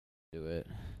do it.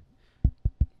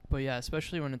 But yeah,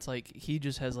 especially when it's like he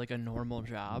just has like a normal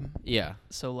job. Yeah.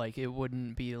 So like it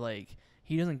wouldn't be like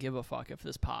he doesn't give a fuck if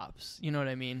this pops. You know what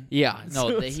I mean? Yeah. So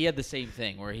No, it's- he had the same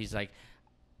thing where he's like,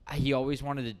 he always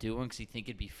wanted to do one because he think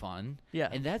it'd be fun. Yeah.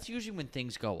 And that's usually when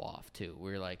things go off too.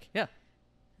 We're like, Yeah.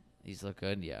 These look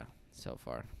good. Yeah, so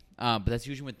far. But that's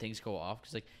usually when things go off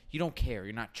because like you don't care.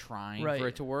 You're not trying Right. for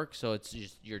it to work, so it's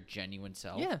just your genuine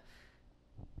self. Yeah.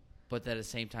 But at the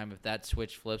same time, if that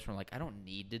switch flips from like I don't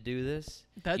need to do this,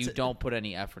 That's you don't put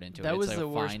any effort into it. that It's was like the a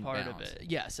worst fine part balance. of it.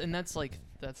 Yes, and that's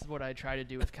what I try to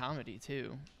do with comedy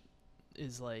too.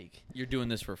 Is like You're doing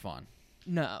this for fun.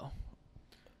 no.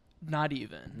 Not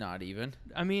even. Not even.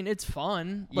 I mean, it's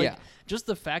fun. Like, Yeah. just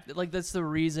the fact that, like, that's the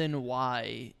reason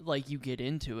why, like, you get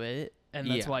into it. And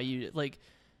that's Yeah. why you, like,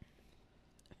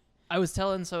 I was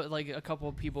telling, like, a couple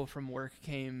of people from work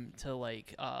came to,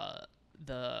 like,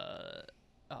 the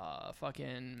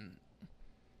fucking,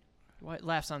 what,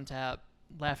 Laughing Tap.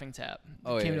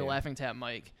 Oh, Came yeah, to yeah. Laughing Tap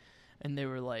Mike. And they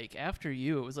were like, after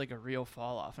you, it was like a real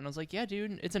fall off. And I was like, yeah,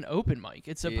 dude, it's an open mic.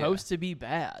 It's supposed to be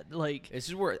bad. Like, This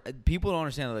is where people don't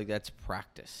understand. Like that's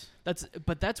practice.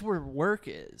 that's where work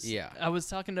is. Yeah. I was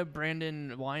talking to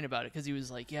Brandon Wine about it because he was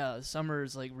like, yeah, summer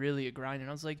is like really a grind. And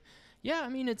I was like, yeah, I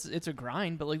mean, it's a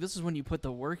grind, but like this is when you put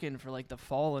the work in for like the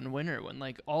fall and winter when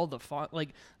like all the fun, like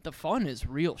the fun is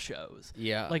real shows.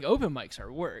 Yeah. Like open mics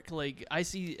are work. Like I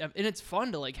see, and it's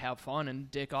fun to like have fun and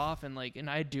dick off and like,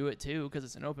 and I do it too because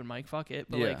it's an open mic. Fuck it.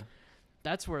 But like,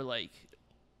 that's where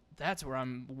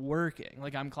I'm working.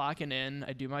 Like I'm clocking in,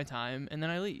 I do my time, and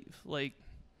then I leave. Like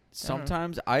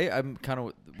Sometimes I'm kind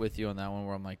of with you on that one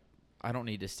where I'm like, I don't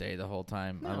need to stay the whole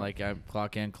time. No. I'm like, I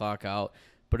clock in, clock out.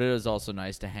 But it is also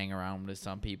nice to hang around with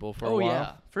some people for a while.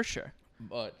 yeah, for sure.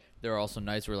 But they're also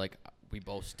nice where like we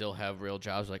both still have real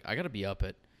jobs. Like I got to be up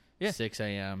at 6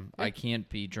 a.m. Yeah. I can't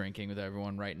be drinking with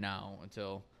everyone right now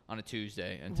until on a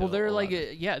Tuesday. Until Well, there are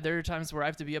 11. there are times where I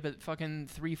have to be up at fucking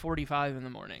 3:45 in the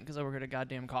morning because I work at a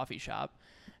goddamn coffee shop,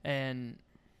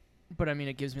 but I mean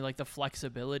it gives me like the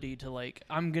flexibility to like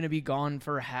I'm gonna be gone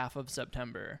for half of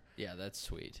September, Yeah, that's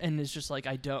sweet. and it's just like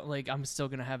I don't like I'm still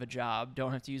gonna have a job,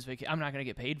 don't have to use I'm not gonna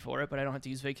get paid for it, but I don't have to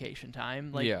use vacation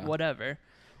time, like Yeah. whatever.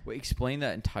 Wait, explain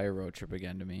that entire road trip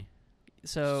again to me.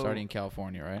 So Starting in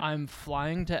California, right? I'm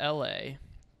flying to LA.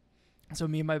 So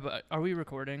me and are we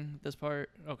recording this part?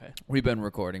 Okay. We've been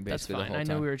recording That's basically the fine. whole I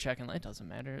time. know we were checking. It doesn't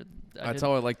matter. That's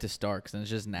how I like to start because then it's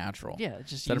just natural. Yeah,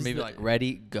 just Instead of use maybe the- like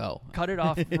ready, go. cut it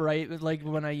off right like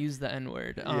when I use the N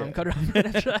word. Yeah. Cut it off right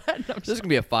after that. No, I'm This is gonna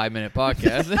be a 5-minute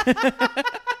podcast.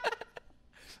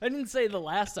 I didn't say the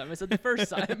last time. I said the first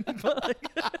time.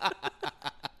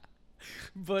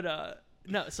 But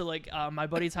no. So like my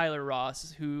buddy Tyler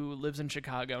Ross, who lives in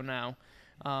Chicago now.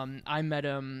 I met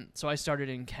him. So I started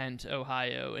in Kent,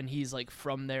 Ohio, and he's like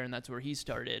from there, and that's where he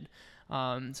started.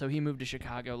 So he moved to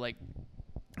Chicago like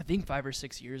I think 5 or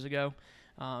 6 years ago.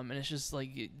 And it's just like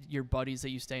your buddies that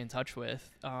you stay in touch with.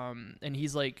 And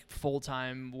he's like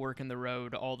full-time working the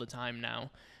road all the time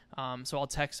now. So I'll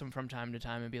text him from time to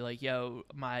time and be like, yo,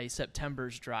 my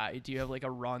September's dry. Do you have like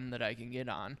a run that I can get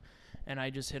on? And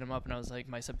I just hit him up and I was like,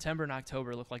 my September and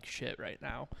October look like shit right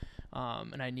now.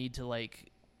 And I need to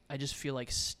like, I just feel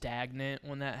like stagnant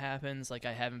when that happens. Like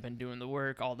I haven't been doing the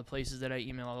work. All the places that I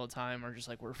email all the time are just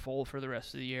like, we're full for the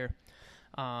rest of the year.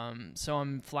 So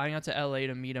I'm flying out to LA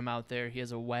to meet him out there. He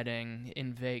has a wedding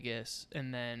in Vegas.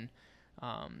 And then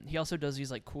he also does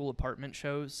these like cool apartment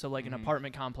shows. So like an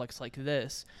apartment complex like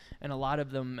this, and a lot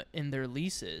of them in their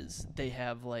leases, they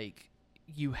have like,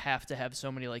 you have to have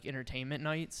so many like entertainment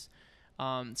nights.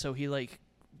 So he like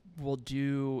will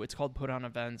do, it's called Put On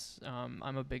Events.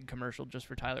 I'm a big commercial just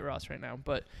for Tyler Ross right now,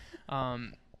 but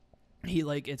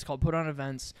it's called Put On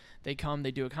Events. They come,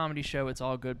 they do a comedy show. It's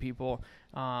all good people.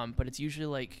 But it's usually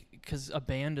like, because a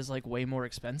band is like way more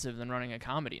expensive than running a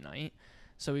comedy night.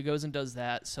 So he goes and does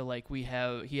that. So like he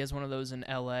has one of those in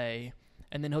LA,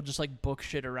 and then he'll just like book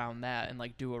shit around that and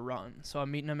like do a run. So I'm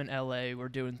meeting him in LA. We're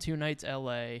doing 2 nights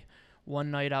LA,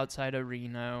 1 night outside of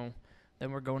Reno.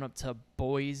 Then we're going up to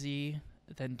Boise,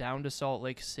 then down to Salt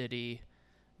Lake City,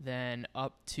 then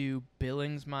up to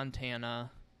Billings,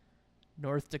 Montana,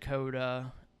 North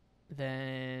Dakota,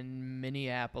 then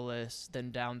Minneapolis, then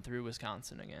down through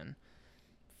Wisconsin again.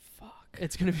 Fuck.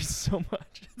 It's going to be so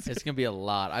much. It's gonna be a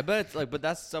lot. I bet it's like, but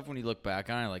that's stuff when you look back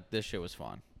on it, like this shit was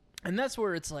fun. And that's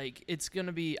where it's like, it's going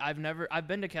to be, I've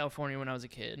been to California when I was a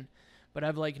kid, but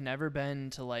I've like never been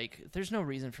to like, there's no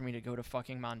reason for me to go to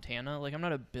fucking Montana. Like I'm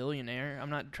not a billionaire. I'm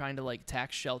not trying to like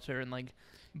tax shelter and like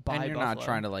by And you're Buffalo. not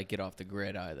trying to like get off the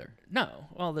grid either. No,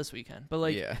 well, this weekend, but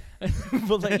like, Yeah.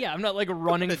 but like, yeah, I'm not like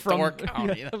running from. Door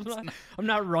County, Yeah, that's I'm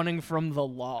not running from the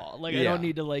law. Like, I Yeah. don't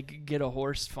need to like get a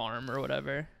horse farm or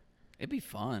whatever. It'd be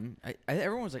fun.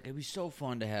 Everyone's like, it'd be so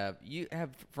fun to have. You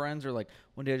have friends or like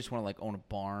one day I just want to like own a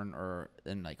barn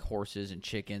and like horses and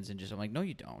chickens and just I'm like, no,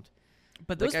 you don't.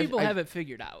 But those Like, people I've- have it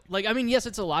figured out. Like, I mean, yes,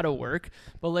 it's a lot of work,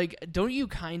 but like, don't you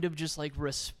kind of just like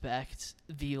respect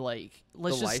the like,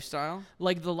 let's The just lifestyle.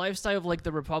 like the lifestyle of like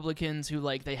the Republicans who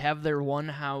like they have their one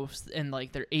house and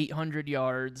like their 800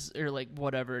 yards or like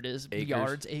whatever it is,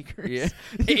 Acres. acres. Yeah,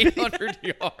 800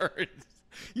 yards.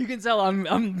 You can tell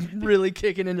I'm really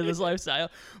kicking into this lifestyle.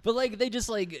 But like they just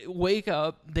like wake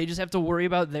up, they just have to worry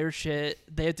about their shit.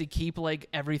 They have to keep like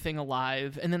everything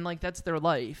alive and then like that's their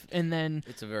life. And then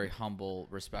It's a very humble,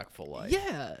 respectful life.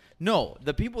 yeah. No,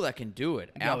 the people that can do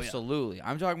it, yeah. absolutely.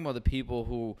 I'm talking about the people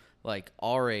who like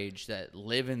our age that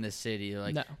live in the city.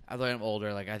 Like, No. I thought I'm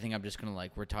older. Like, I think I'm just gonna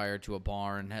like retire to a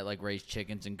barn and like raise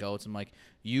chickens and goats. I'm like,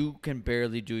 you can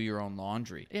barely do your own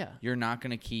laundry. Yeah. You're not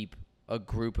gonna keep a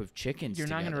group of chickens. You're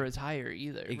not going to together. retire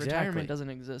either. Exactly. Retirement doesn't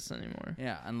exist anymore.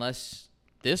 Yeah, unless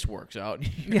this works out,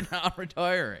 you're not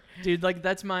retiring. Dude, like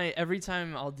that's my every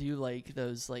time I'll do like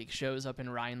those like shows up in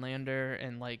Rhinelander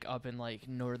and like up in like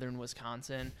northern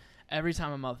Wisconsin. Every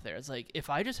time I'm up there, it's like if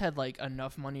I just had like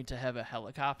enough money to have a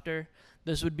helicopter,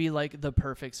 this would be like the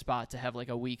perfect spot to have like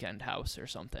a weekend house or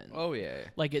something. Oh yeah.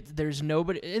 Like there's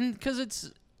nobody, and because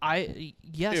it's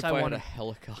yes, If I I want had a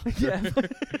helicopter. Yeah.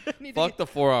 Need to Fuck get- the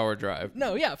 4-hour drive.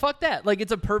 No, yeah, fuck that. Like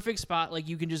it's a perfect spot. Like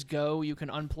you can just go, you can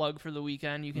unplug for the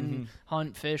weekend, you can Mm-hmm.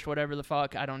 hunt, fish, whatever the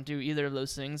fuck. I don't do either of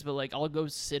those things, but like I'll go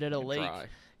sit at a lake. Dry.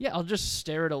 Yeah, I'll just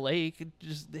stare at a lake,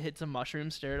 just hit some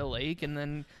mushrooms, stare at a lake, and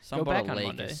then Something go about back a on lake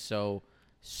Monday. is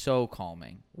so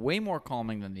calming. Way more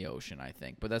calming than the ocean, I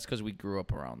think. But that's because we grew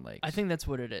up around lakes. I think that's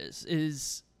what it is.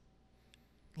 Is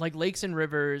like lakes and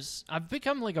rivers. I've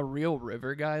become like a real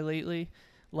river guy lately.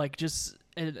 Like just,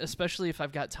 and especially if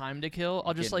I've got time to kill,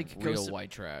 I'll just Getting like go. real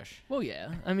white trash. Well,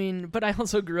 yeah. I mean, but I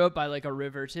also grew up by like a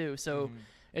river too, so Mm-hmm.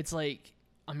 it's like.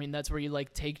 I mean, that's where you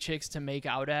like take chicks to make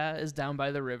out at is down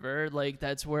by the river. Like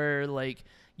that's where like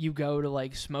you go to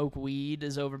like smoke weed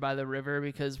is over by the river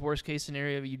because worst case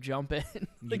scenario you jump in.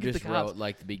 You like, get just the cops. wrote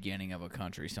like the beginning of a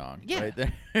country song. Yeah. Right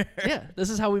there. Yeah, this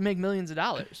is how we make millions of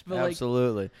dollars. But like,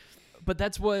 Absolutely. but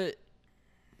that's what.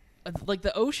 Like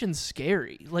the ocean's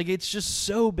scary. Like it's just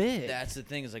so big. That's the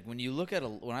thing is like when I look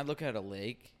at a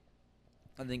lake,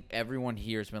 I think everyone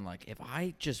here has been like, if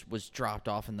I just was dropped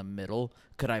off in the middle,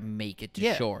 could I make it to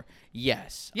Yeah. shore?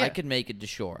 Yes, Yeah. I could make it to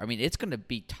shore. I mean, it's going to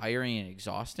be tiring and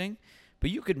exhausting, but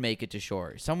you could make it to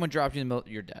shore. Someone dropped you in the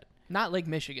middle, you're dead. Not Lake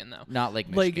Michigan though. Not Lake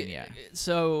Michigan, Like yeah.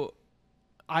 so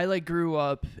I like grew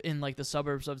up in like the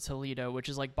suburbs of Toledo, which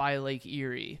is like by Lake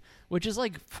Erie, which is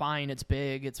like fine, it's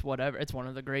big, it's whatever, it's one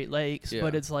of the Great Lakes, Yeah.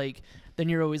 but it's like then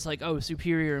you're always like, oh,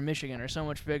 Superior and Michigan are so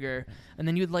much bigger, and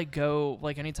then you'd like go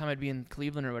like anytime I'd be in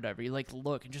Cleveland or whatever, you like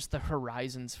look and just the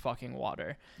horizon's fucking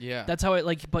water. Yeah. That's how it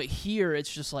like, but here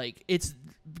it's just like it's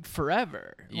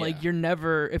forever. Yeah. Like you're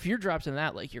never if you're dropped in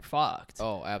that lake, you're fucked.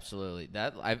 Oh, absolutely.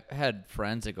 That I've had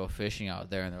friends that go fishing out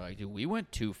there, and they're like, "Dude, we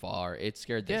went too far. It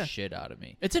scared the Yeah. shit out of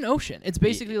me." It's an ocean. It's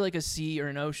basically like a sea or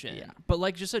an ocean. Yeah. But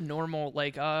like just a normal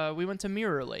like we went to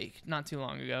Mirror Lake not too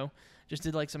long ago. Just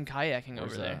did like some kayaking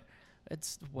Where's over there. that?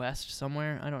 It's west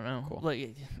somewhere. I don't know. Cool.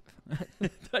 Like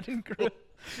I didn't grow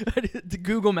the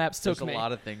Google Maps took There's me. a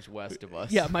lot of things west of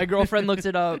us. Yeah, my girlfriend looked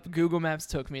it up. Google Maps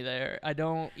took me there. I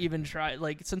don't even try.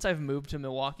 Like since I've moved to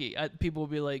Milwaukee, people will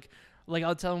be like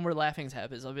I'll tell them where Laughing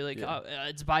Tap is. I'll be like, Yeah.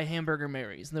 it's by Hamburger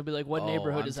Mary's, and they'll be like, what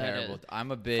neighborhood I'm is that terrible. in?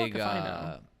 I'm a big if I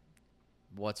know.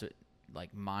 what's it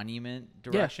like monument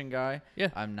direction guy. Yeah.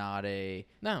 I'm not a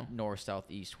No. north, south,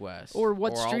 east, west. Or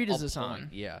what I'll- street is I'll this point. on?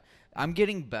 Yeah, I'm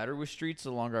getting better with streets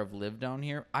the longer I've lived down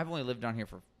here. I've only lived down here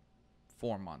for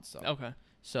 4 months though. Okay.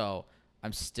 So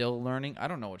I'm still learning. I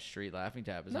don't know what street Laughing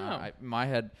Tap is No. on. In my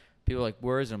head, people are like,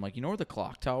 where is it? I'm like, you know where the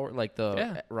clock tower, like the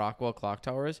Yeah. Rockwell clock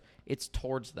tower is? It's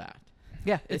towards that.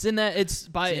 Yeah, it's in that. It's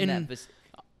by It's in in. that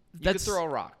you could that's- throw a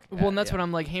rock. Well, at- and that's yeah. what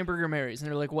I'm like, Hamburger Mary's, and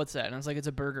they're like, "What's that?" And I was like, "It's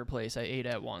a burger place I ate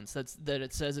at once. That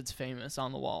it says it's famous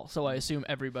on the wall, so I assume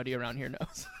everybody around here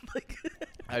knows." Like,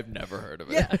 I've never heard of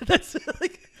it. yeah, that's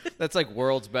like, That's like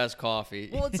world's best coffee.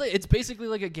 well, it's basically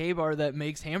like a gay bar that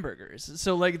makes hamburgers.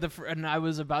 So like and I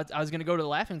was gonna go to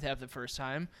Laughing Tap the first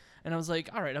time, and I was like,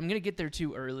 "All right, I'm gonna get there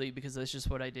too early because that's just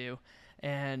what I do."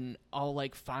 And I'll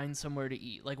like find somewhere to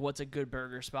eat, like what's a good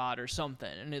burger spot or something.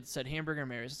 And it said Hamburger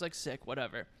Mary's. It's like sick,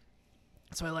 whatever.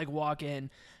 So I like walk in,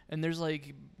 and there's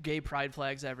like gay pride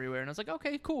flags everywhere, and I was like,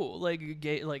 okay, cool, like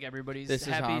gay, like everybody's This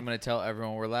happy. is how I'm gonna tell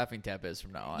everyone where Laughing Tap is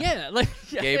from now on. Yeah, like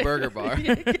Gay burger bar.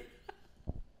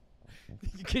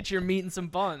 You get your meat and some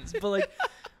buns, but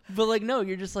like no,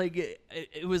 you're just like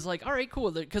it was like, all right,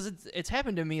 cool, because it's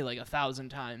happened to me like 1,000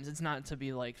 times. It's not to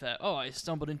be like that. Oh, I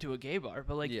stumbled into a gay bar,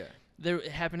 but like Yeah. it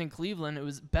happened in Cleveland. It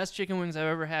was best chicken wings I've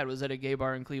ever had was at a gay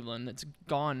bar in Cleveland. It's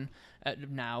gone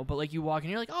now, but like you walk and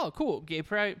you're like, oh, cool, gay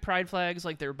pride flags,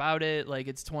 like they're about it, like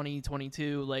it's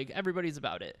 2022, like everybody's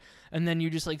about it. And then you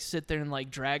just like sit there and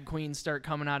like drag queens start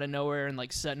coming out of nowhere and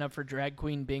like setting up for drag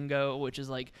queen bingo, which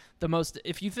is like the most,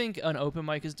 if you think an open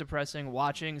mic is depressing,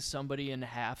 watching somebody in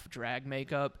half drag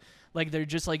makeup, like they're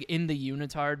just like in the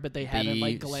unitard, but they haven't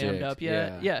like glammed up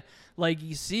yet. Yeah. Like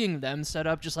you seeing them set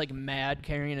up just like mad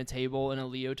carrying a table and a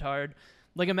leotard.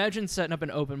 Like imagine setting up an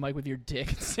open mic with your dick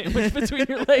sandwiched between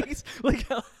your legs. Like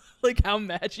how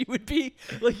mad you would be.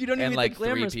 Like you don't even And like the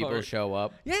glamorous 3 people part. show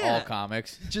up. Yeah. All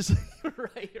comics. Just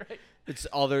right.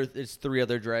 It's 3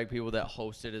 other drag people that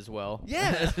host it as well.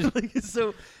 Yeah.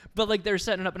 But like they're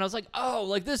setting it up, and I was like, oh,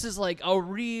 like this is like a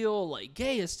real like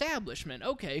gay establishment.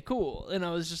 Okay, cool. And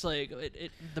I was just like,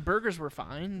 the burgers were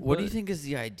fine. What do you think is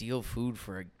the ideal food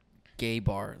for a gay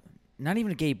bar? Not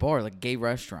even a gay bar, like a gay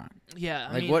restaurant. Yeah.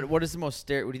 Like what is the most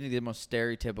what do you think the most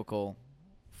stereotypical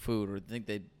food, or do you think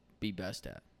they'd be best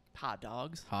at? Hot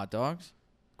dogs. Hot dogs?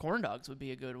 Corn dogs would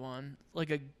be a good one. Like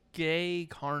a gay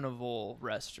carnival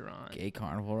restaurant. Gay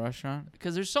carnival restaurant?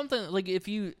 Because there's something like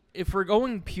if we're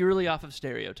going purely off of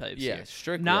stereotypes, Yeah, here,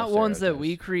 strictly not off ones that stereotypes.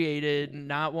 we created,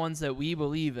 not ones that we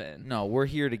believe in. No, we're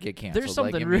here to get canceled. There's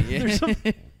something. Like, There's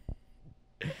something.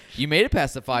 You made it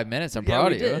past the 5 minutes. I'm Yeah,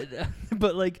 proud we of you. did.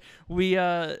 But like we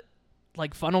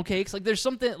like funnel cakes. Like there's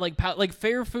something like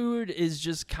fair food is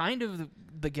just kind of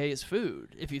the gayest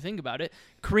food if you think about it.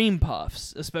 Cream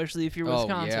puffs, especially if you're Oh,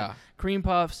 Wisconsin. yeah. Cream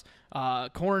puffs,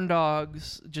 corn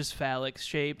dogs, just phallic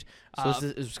shaped. So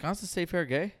is Wisconsin State Fair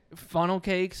gay? Funnel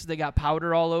cakes, they got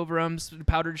powder all over them.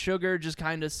 Powdered sugar just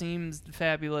kind of seems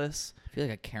fabulous. I feel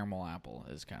like a caramel apple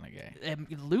is kind of gay.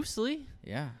 Loosely,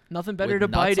 Yeah. nothing better With to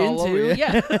bite nuts all over into. you.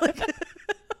 Yeah.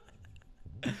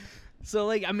 So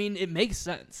like, I mean, it makes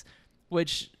sense.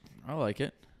 Which, I like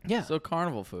it. yeah, So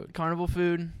carnival food. carnival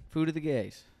food, Food of the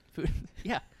gays. food.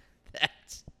 Yeah.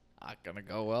 That's not going to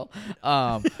go well.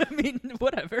 I mean,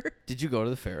 whatever. Did you go to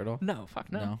the fair at all? No,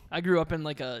 fuck no. No. I grew up in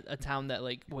like a town that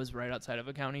like was right outside of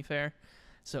a county fair,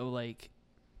 so like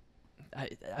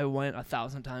I went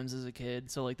 1,000 times as a kid.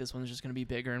 So like this one's just gonna be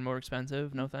bigger and more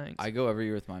expensive. No thanks. I go every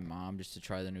year with my mom just to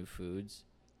try the new foods.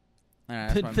 And I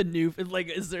ask my the new like,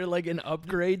 is there like an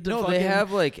upgrade to No, fucking they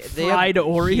have like fried Here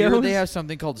Oreos? they have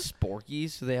something called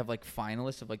Sporkies, so they have like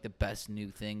finalists of like the best new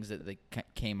things that they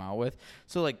came out with.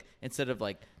 So like instead of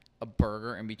like a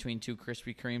burger in between 2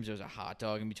 Krispy Kremes, there's a hot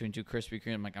dog in between 2 Krispy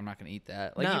Kremes. I'm like, I'm not gonna eat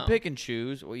that. Like No. you pick and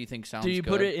choose what you think sounds. Do you good.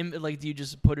 put it in like? Do you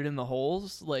just put it in the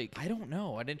holes? Like I don't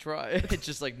know. I didn't try it. It's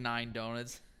just like 9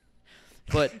 donuts.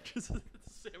 But just a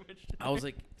sandwich. I was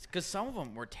like, because some of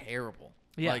them were terrible.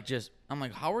 Yeah. Like I'm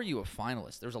like, how are you a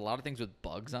finalist? There's a lot of things with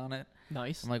bugs on it.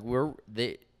 Nice. I'm like,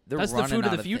 they're That's the running food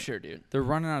of out the future, dude. They're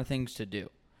running out of things to do.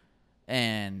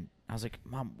 And I was like,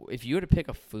 Mom, if you had to pick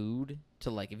a food to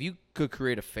like, if you could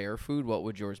create a fair food, what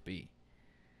would yours be?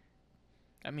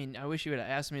 I mean, I wish you had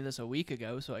asked me this a week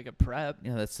ago so I could prep.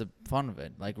 You know, that's the fun of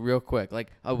it. Like real quick, like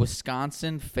a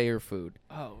Wisconsin fair food.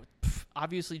 Oh,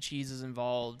 obviously cheese is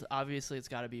involved. Obviously it's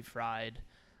got to be fried.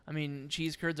 I mean,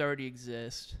 cheese curds already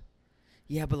exist.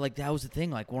 Yeah, but like that was the thing.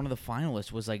 Like one of the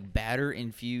finalists was like batter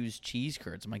infused cheese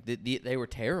curds. I'm like, they were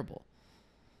terrible.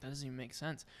 That doesn't even make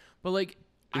sense. But like,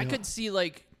 I Yeah. could see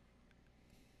like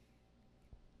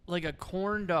a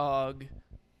corn dog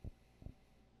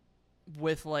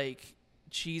with like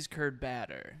cheese curd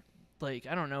batter. Like,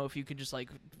 I don't know if you could just like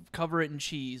cover it in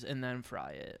cheese and then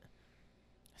fry it.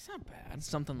 It's not bad.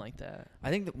 Something like that. I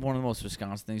think that one of the most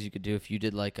Wisconsin things you could do if you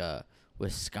did like a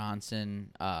Wisconsin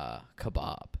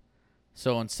kebab.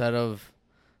 So instead of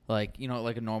like, you know,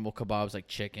 like a normal kebab is like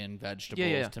chicken,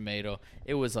 vegetables, tomato.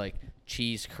 It was like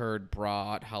cheese curd,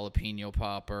 brat, jalapeno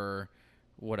popper,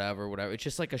 whatever. It's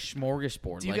just like a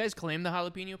smorgasbord. Do you guys claim the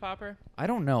jalapeno popper? I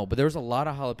don't know, but there was a lot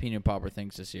of jalapeno popper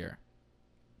things this year.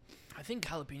 I think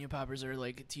jalapeno poppers are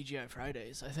like TGI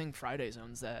Fridays. I think Fridays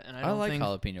owns that, and I I don't like think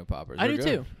jalapeno poppers. I They're do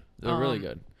good. too. They're really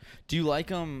good. Do you like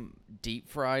them deep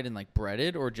fried and like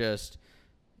breaded, or just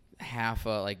half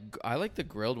like I like the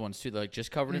grilled ones too. They're like just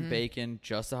covered in bacon,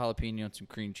 just the jalapeno and some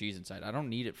cream cheese inside. I don't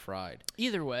need it fried.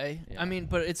 Either way, Yeah. I mean,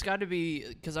 but it's got to be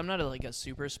because I'm not like a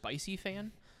super spicy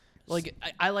fan. Like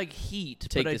I like heat,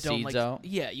 Take but I the don't seeds like. out?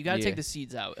 Yeah, you gotta Yeah. take the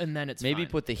seeds out, and then it's Maybe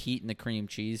fine. put the heat in the cream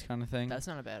cheese kind of thing. That's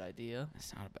not a bad idea.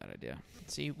 That's not a bad idea.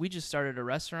 See, we just started a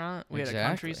restaurant. We had a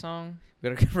country Exactly. song. We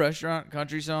got a restaurant,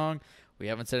 country song. We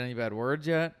haven't said any bad words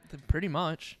yet. Pretty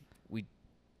much.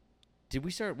 Did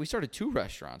we start? We started 2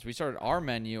 restaurants. We started our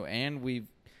menu, and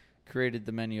we've created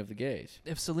the menu of the gays.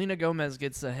 If Selena Gomez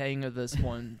gets the hang of this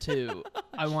one too,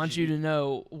 I want you to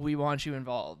know we want you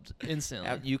involved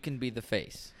instantly. You can be the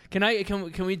face.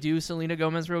 Can we do Selena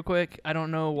Gomez real quick? I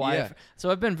don't know why. Yeah. So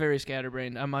I've been very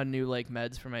scatterbrained. I'm on new like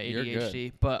meds for my You're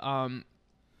ADHD, but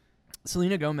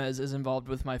Selena Gomez is involved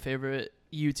with my favorite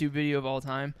YouTube video of all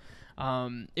time.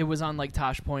 It was on like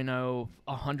Tosh.0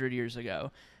 100 years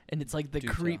ago, and it's like the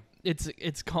creep.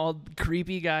 It's called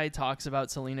Creepy Guy Talks About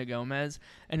Selena Gomez,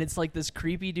 and it's like this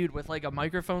creepy dude with like a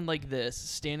microphone like this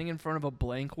standing in front of a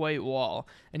blank white wall,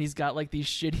 and he's got like these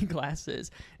shitty glasses,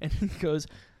 and he goes,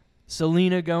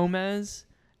 "Selena Gomez,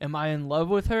 am I in love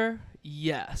with her?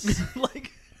 Yes."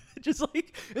 Like, just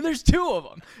like, and there's 2 of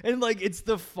them, and like it's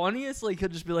the funniest. Like he'll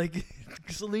just be like,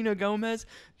 "Selena Gomez,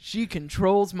 she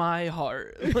controls my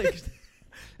heart." Like.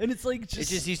 And it's like It's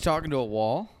just he's talking to a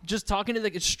wall. Just talking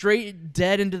to straight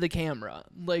dead into the camera,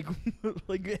 like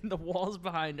and the walls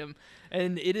behind him,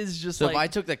 and it is just So like. if I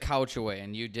took the couch away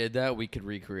and you did that, we could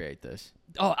recreate this.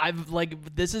 Oh, I've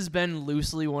like this has been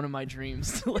loosely one of my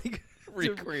dreams to like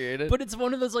Recreate it. But it's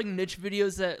one of those like niche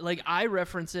videos that like I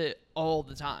reference it all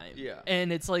the time. Yeah.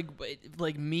 And it's like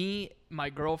me, my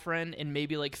girlfriend, and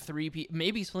maybe like 3 people.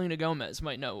 Maybe Selena Gomez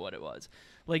might know what it was.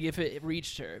 Like if it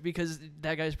reached her, because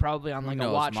that guy's probably on like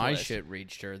a watch my list. shit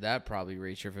reached her. That probably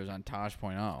reached her if it was on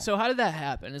Tosh.0. So how did that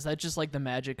happen? Is that just like the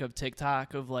magic of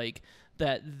TikTok of like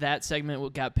that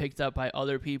segment got picked up by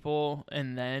other people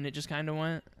and then it just kind of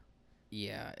went?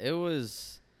 Yeah, it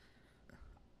was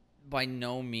by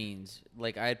no means.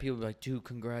 Like I had people be like, "Dude,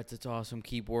 congrats, it's awesome.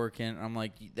 Keep working." And I'm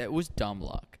like, that was dumb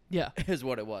luck. Yeah. Is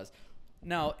what it was.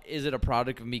 Now, is it a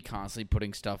product of me constantly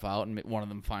putting stuff out and one of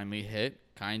them finally hit?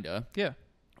 Kinda. Yeah.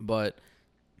 But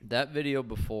that video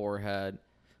before had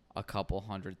a couple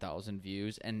 100,000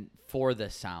 views, and for the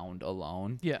sound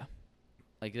alone, Yeah.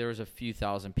 like there was a few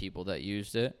thousand people that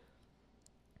used it.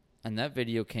 And that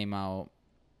video came out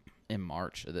in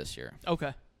March of this year.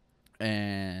 Okay.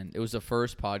 And it was the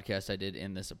first podcast I did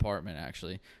in this apartment,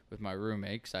 actually, with my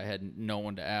roommate, because I had no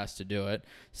one to ask to do it.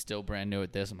 Still brand new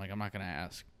at this. I'm like, I'm not going to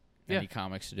ask any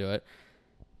comics to do it.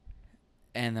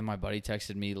 And then my buddy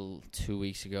texted me 2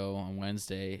 weeks ago on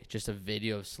Wednesday, just a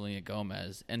video of Selena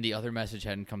Gomez, and the other message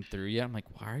hadn't come through yet. I'm like,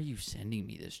 why are you sending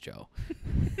me this, Joe?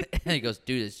 And he goes,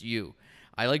 dude, it's you.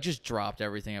 I like just dropped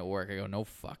everything at work. I go, no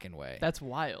fucking way. That's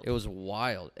wild. It was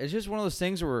wild. It's just one of those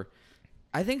things where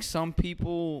I think some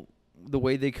people, the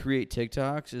way they create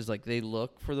TikToks is like they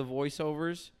look for the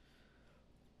voiceovers.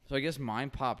 So I guess mine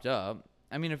popped up.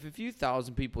 I mean, if a few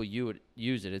thousand people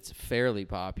use it, it's fairly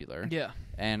popular. Yeah.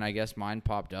 And I guess mine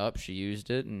popped up. She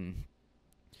used it. And,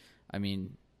 I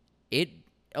mean, it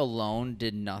alone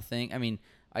did nothing. I mean,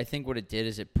 I think what it did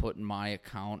is it put my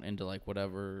account into, like,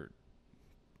 whatever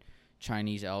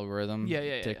Chinese algorithm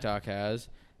TikTok has.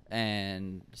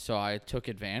 And so I took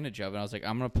advantage of it. I was like,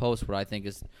 I'm going to post what I think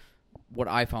is what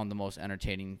I found the most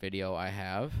entertaining video I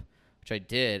have, which I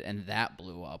did. And that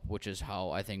blew up, which is how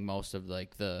I think most of,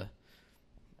 like, the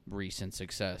recent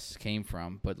success came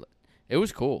from. But it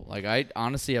was cool. Like, I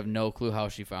honestly have no clue how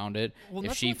she found it. Well,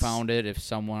 if she found it, if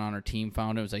someone on her team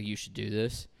found it, was like, you should do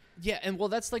this. Yeah, and well,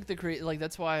 that's like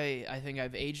that's why I think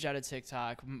I've aged out of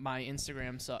TikTok. My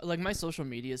Instagram, my social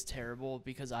media is terrible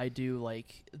because I do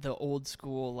like the old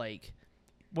school, like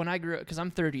when I grew up, because I'm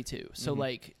 32. So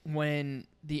like when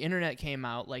the internet came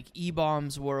out, like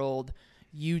E-Bombs World,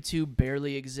 YouTube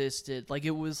barely existed. Like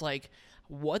it was like,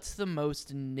 what's the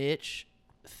most niche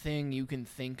thing you can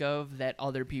think of that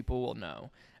other people will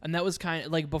know? And that was kind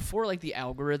of like before like the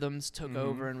algorithms took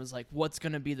over and was like, what's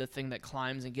going to be the thing that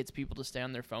climbs and gets people to stay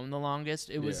on their phone the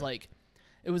longest? It was like,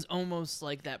 it was almost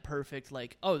like that perfect,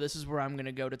 like, oh, this is where I'm going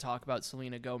to go to talk about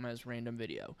Selena Gomez random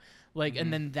video. Like,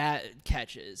 and then that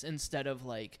catches instead of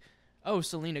like, oh,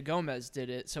 Selena Gomez did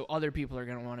it, so other people are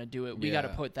going to want to do it. We got to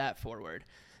put that forward.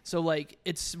 So, like,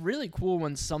 it's really cool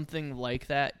when something like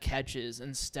that catches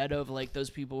instead of, like,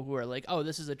 those people who are like, oh,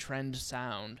 this is a trend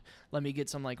sound. Let me get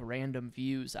some, like, random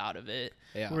views out of it.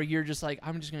 Yeah. Where you're just like,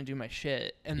 I'm just going to do my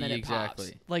shit, and then it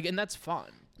pops. Like, and that's fun.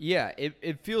 Yeah,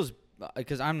 it feels,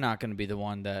 because I'm not going to be the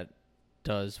one that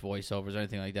does voiceovers or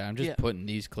anything like that. I'm just putting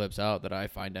these clips out that I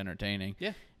find entertaining.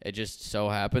 Yeah. It just so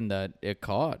happened that it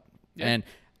caught. Yeah. And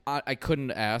I couldn't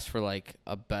ask for, like,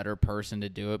 a better person to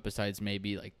do it besides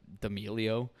maybe, like,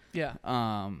 D'Amelio. Yeah.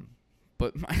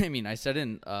 But I mean, I said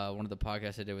in one of the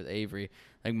podcasts I did with Avery,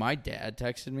 like my dad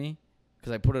texted me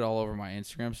because I put it all over my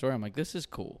Instagram story. I'm like, this is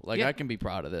cool. Like I can be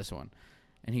proud of this one.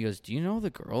 And he goes, do you know the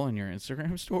girl in your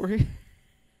Instagram story?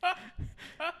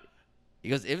 He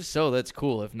goes, if so, that's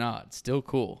cool. If not, still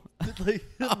cool. Like,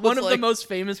 one of the most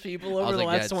famous people over the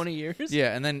last 20 years.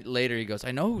 Yeah, and then later he goes,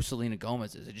 I know who Selena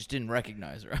Gomez is. I just didn't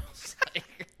recognize her. I was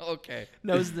like, okay.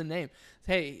 Knows the name.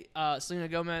 Hey, Selena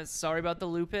Gomez, sorry about the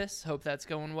lupus. Hope that's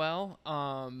going well.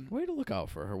 Way to look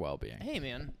out for her well-being. Hey,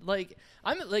 man. Like,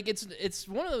 I'm like, it's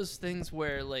one of those things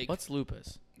where, like. What's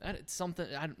lupus? It's something,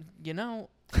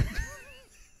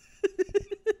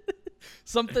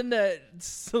 something that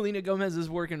Selena Gomez is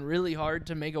working really hard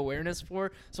to make awareness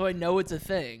for, so I know it's a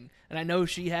thing, and I know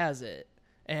she has it,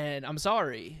 and I'm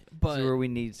sorry, but... So where we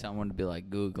need someone to be, like,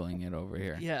 Googling it over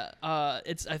here. Yeah, I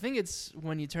think it's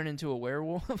when you turn into a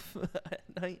werewolf at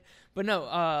night, but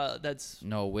no, that's...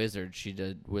 No, Wizard. She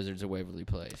did Wizards of Waverly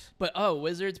Place. But,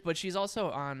 Wizards, but she's also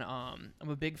on, I'm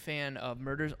a big fan of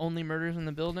Only Murders in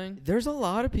the Building. There's a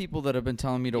lot of people that have been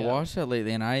telling me to watch that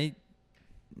lately, and I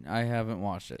haven't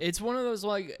watched it. It's one of those,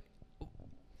 like,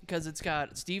 because it's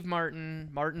got Steve Martin,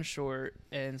 Martin Short,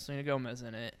 and Selena Gomez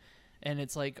in it, and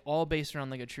it's, like, all based around,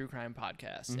 like, a true crime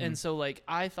podcast. And so, like,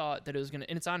 I thought that it was going to,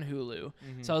 and it's on Hulu,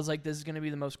 so I was like, this is going to be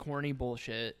the most corny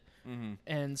bullshit.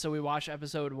 And so we watched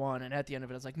episode 1, and at the end of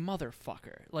it, I was like,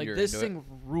 motherfucker. Like, this thing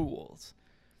rules.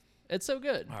 It's so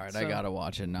good. All right, I got to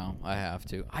watch it now. I have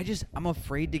to. I'm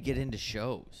afraid to get into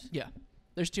shows. Yeah.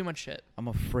 There's too much shit. I'm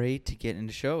afraid to get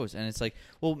into shows. And it's like,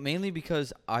 well, mainly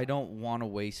because I don't want to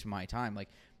waste my time. Like,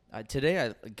 today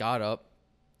I got up,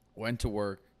 went to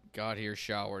work, got here,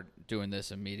 showered, doing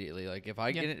this immediately. Like, if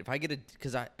I get it,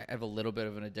 because I have a little bit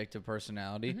of an addictive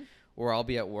personality, where I'll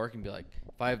be at work and be like,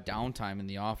 if I have downtime in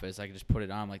the office, I can just put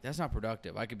it on. I'm like, that's not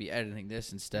productive. I could be editing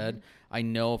this instead. I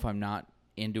know if I'm not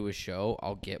into a show,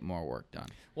 I'll get more work done.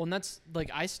 Well, and that's, like,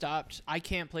 I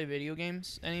can't play video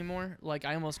games anymore. Like,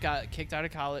 I almost got kicked out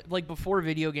of college. Like, before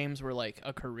video games were, like,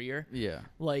 a career. Yeah.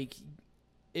 Like,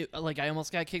 I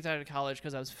almost got kicked out of college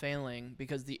because I was failing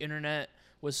because the internet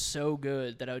was so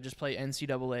good that I would just play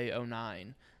NCAA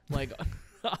 09, like,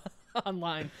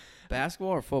 online. Basketball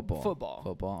or football?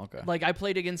 Football, okay. Like, I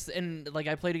played against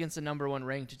the number 1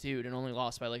 ranked dude and only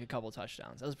lost by, like, a couple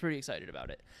touchdowns. I was pretty excited about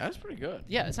it. That's pretty good.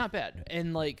 Yeah, it's not bad.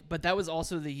 And, like, but that was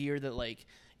also the year that, like,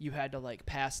 you had to, like,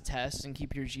 pass tests and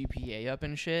keep your GPA up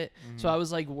and shit. So I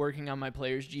was, like, working on my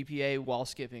player's GPA while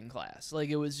skipping class. Like,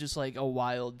 it was just, like, a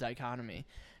wild dichotomy.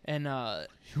 And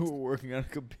you were working on a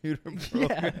computer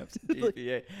program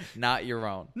GPA, not your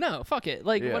own. No, fuck it.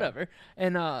 Like, whatever.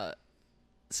 And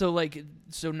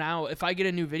So now if I get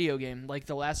a new video game, like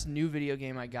the last new video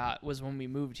game I got was when we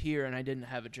moved here and I didn't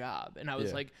have a job. And I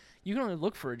was like, you can only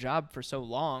look for a job for so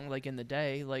long, like in the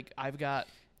day. Like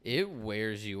it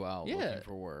wears you out looking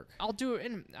for work. I'll do it.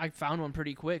 And I found one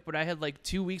pretty quick, but I had like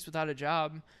 2 weeks without a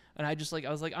job. And I was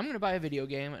like, I'm going to buy a video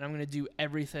game and I'm going to do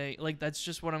everything. Like, that's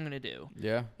just what I'm going to do.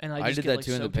 Yeah. And I did that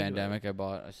too in the pandemic. I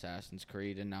bought Assassin's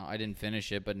Creed and now I didn't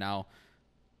finish it, but now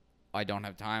I don't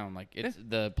have time. I'm like,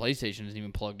 the PlayStation isn't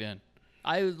even plugged in.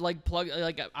 I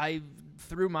I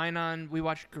threw mine on. We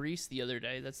watched Grease the other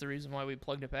day. That's the reason why we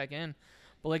plugged it back in.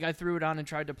 But like, I threw it on and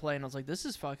tried to play, and I was like, this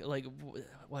is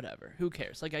whatever. Who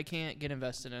cares? Like, I can't get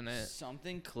invested in it.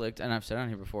 Something clicked, and I've said on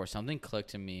here before. Something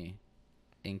clicked to me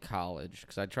in college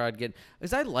because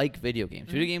I like video games.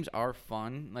 Video games are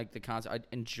fun. Like the concept,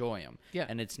 I enjoy them. Yeah,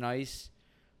 and it's nice.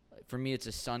 For me, it's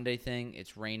a Sunday thing.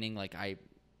 It's raining. Like I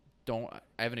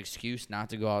have an excuse not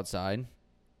to go outside.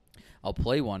 I'll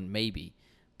play one maybe,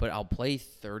 but I'll play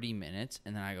 30 minutes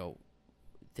and then I go,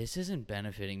 this isn't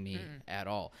benefiting me at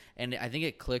all. And I think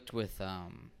it clicked with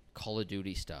Call of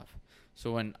Duty stuff.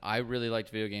 So when I really liked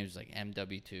video games, like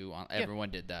MW2, everyone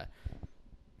did that.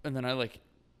 And then I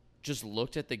just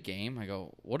looked at the game. I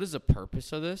go, what is the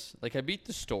purpose of this? Like, I beat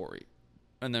the story,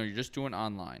 and then you're just doing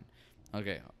online.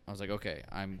 Okay, I was like, okay,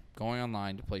 I'm going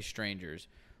online to play strangers.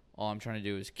 All I'm trying to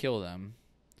do is kill them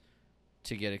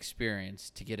to get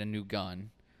experience, to get a new gun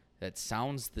that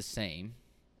sounds the same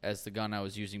as the gun I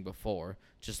was using before,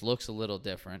 just looks a little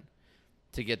different,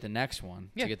 to get the next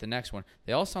one,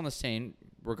 They all sound the same,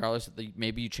 regardless of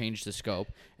maybe you change the scope,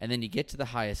 and then you get to the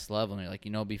highest level, and you're like,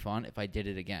 it'd be fun if I did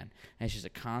it again. And it's just a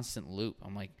constant loop.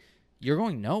 I'm like, you're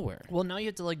going nowhere. Well, now you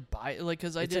have to, buy,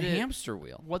 because it's a hamster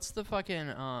wheel. What's the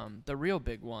fucking, the real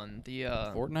big one? The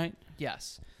Fortnite?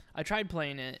 Yes. I tried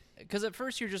playing it because at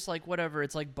first you're just like, whatever.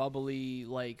 It's like bubbly,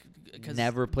 like.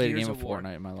 Never played Gears a game of War.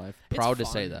 Fortnite in my life. Proud to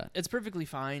say that. It's perfectly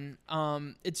fine.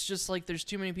 It's just like there's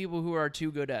too many people who are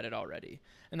too good at it already.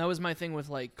 And that was my thing with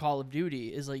like Call of Duty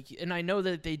is like, and I know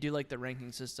that they do like the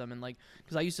ranking system and like,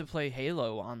 because I used to play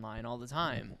Halo online all the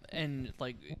time and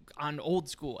like on old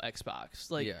school Xbox,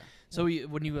 like, Yeah. so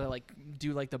when you like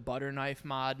do like the butter knife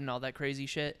mod and all that crazy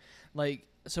shit, like,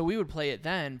 so we would play it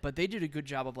then, but they did a good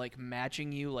job of like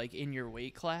matching you like in your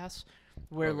weight class,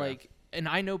 where like, and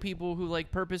I know people who like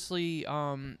purposely,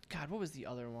 God, what was the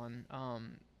other one?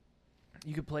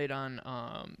 You could play it on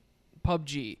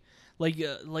PUBG.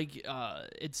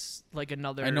 It's like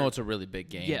another. I know it's a really big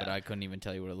game, Yeah. but I couldn't even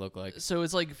tell you what it looked like. So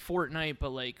it's like Fortnite,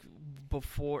 but like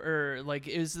before, or like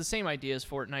it was the same idea as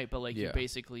Fortnite, but like you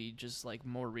basically just like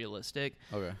more realistic.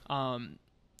 Okay.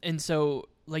 And so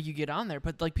like you get on there,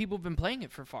 but like people have been playing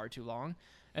it for far too long.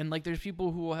 And like there's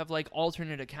people who will have like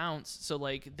alternate accounts, so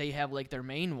like they have like their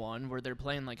main one where they're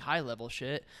playing like high level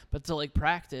shit, but to like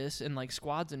practice and like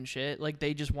squads and shit, like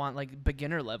they just want like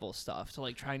beginner level stuff to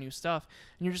like try new stuff.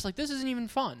 And you're just like, this isn't even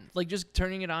fun. Like just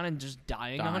turning it on and just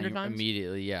dying 100 times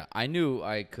immediately. Yeah, I knew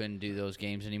I couldn't do those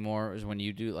games anymore. It was when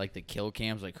you do like the kill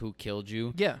cams, like who killed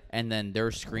you. Yeah. And then their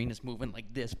screen is moving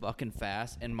like this fucking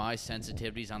fast, and my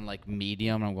sensitivity's on like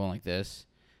medium, and I'm going like this.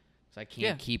 So I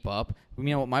can't keep up. You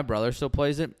know what? My brother still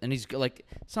plays it, and he's like,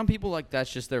 some people like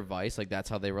that's just their vice. Like that's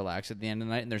how they relax at the end of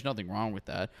the night, and there's nothing wrong with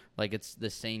that. Like it's the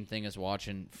same thing as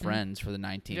watching Friends for the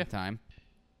 19th time.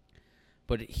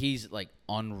 But he's like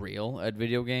unreal at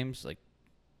video games, like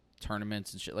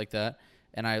tournaments and shit like that.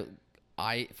 And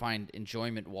I find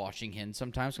enjoyment watching him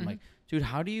sometimes. I'm like, dude,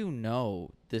 how do you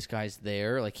know this guy's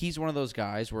there? Like he's one of those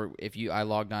guys where if I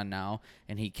logged on now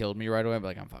and he killed me right away, I'd be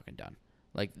like, I'm fucking done.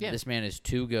 Like, this man is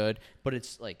too good, but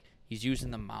it's like he's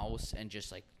using the mouse and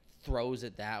just, like, throws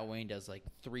it that way and does, like,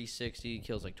 360,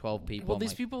 kills, like, 12 people. Well,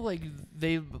 these people, like,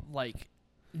 they, like,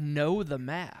 know the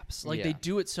maps. Like, they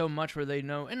do it so much where they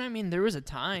know. And, I mean, there was a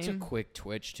time. It's a quick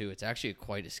twitch, too. It's actually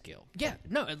quite a skill. Yeah.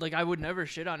 No, like, I would never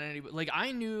shit on anybody. Like,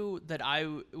 I knew that I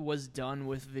was done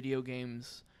with video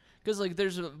games. Because, like,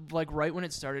 there's, like, right when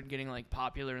it started getting, like,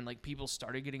 popular and, like, people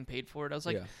started getting paid for it, I was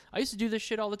like, I used to do this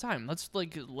shit all the time.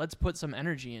 Let's put some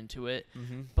energy into it.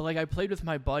 Mm-hmm. But, like, I played with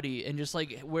my buddy and just,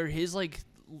 like, where his, like,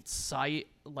 sight,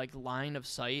 like, line of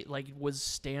sight, like, was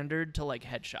standard to, like,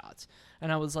 headshots.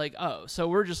 And I was like, oh, so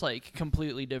we're just, like,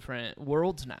 completely different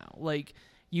worlds now. Like,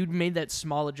 you'd made that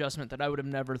small adjustment that I would have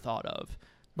never thought of.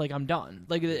 Like, I'm done.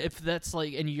 Like, if that's,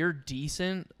 like, and you're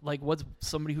decent, like, what's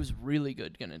somebody who's really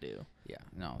good gonna do? Yeah,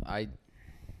 no,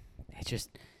 it's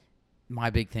just, my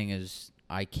big thing is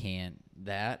I can't,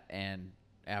 and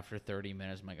after 30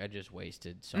 minutes, I'm like, I just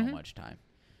wasted so much time.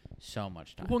 So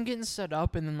much time. Well, getting set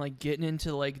up and then, like, getting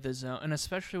into, like, the zone, and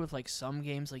especially with, like, some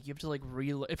games, like, you have to, like,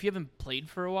 if you haven't played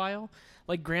for a while,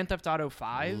 like Grand Theft Auto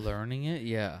 5. Learning it,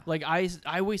 yeah. Like,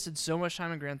 I wasted so much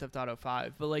time in Grand Theft Auto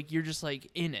 5, but, like, you're just,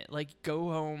 like, in it. Like, go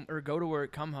home, or go to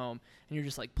work, come home, and you're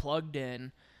just, like, plugged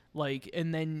in, like,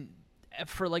 and then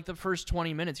for, like, the first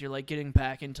 20 minutes, you're, like, getting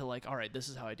back into, like, all right, this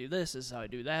is how I do this is how I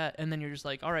do that, and then you're just,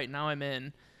 like, all right, now I'm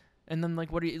in. And then,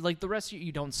 like, what do you, like, the rest of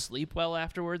you don't sleep well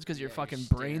afterwards because your fucking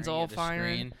brain's all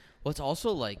firing. Well, it's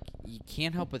also, like, you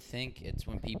can't help but think it's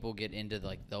when people get into,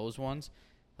 like, those ones,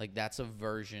 like, that's the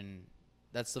version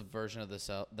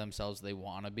of themselves they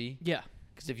want to be. Yeah.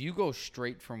 Because if you go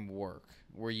straight from work,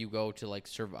 where you go to, like,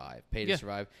 pay to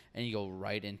survive, and you go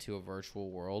right into a virtual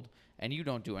world, and you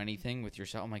don't do anything with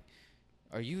yourself, I'm like,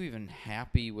 are you even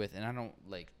happy with, and I don't,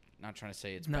 like, not trying to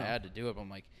say it's bad to do it, but I'm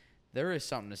like, there is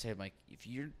something to say. I'm like, if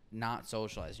you're not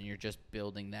socializing, you're just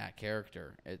building that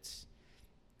character, it's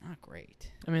not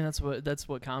great. I mean, that's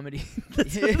what comedy.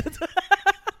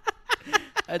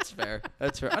 That's fair.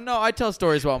 That's fair. No, I tell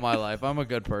stories about my life. I'm a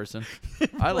good person.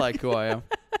 I like who I am.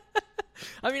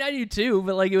 I mean, I do too,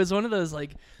 but like it was one of those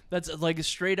like that's like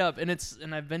straight up, and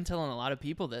I've been telling a lot of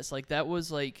people this. Like that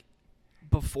was like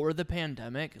before the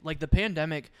pandemic. Like the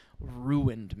pandemic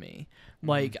ruined me.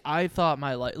 Like I thought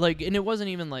my life, like, and it wasn't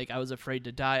even like I was afraid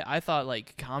to die. I thought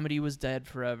like comedy was dead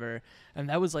forever, and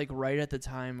that was like right at the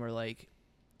time where like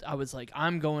I was like,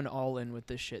 I'm going all in with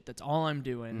this shit. That's all I'm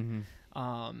doing.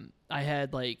 I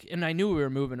had like, and I knew we were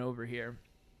moving over here,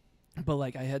 but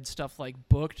like I had stuff like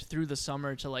booked through the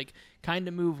summer to like kind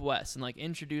of move west and like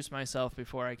introduce myself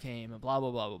before I came and blah, blah,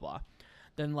 blah, blah, blah.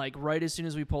 Then like right as soon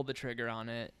as we pulled the trigger on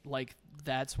it, like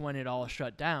that's when it all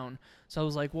shut down. So I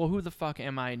was like, well, who the fuck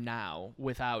am I now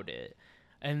without it?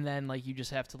 And then like you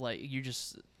just have to like, you're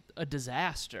just a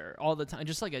disaster all the time,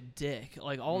 just like a dick,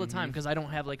 like all the time, because I don't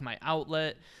have like my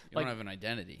outlet. You don't have an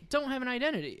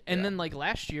identity. And then like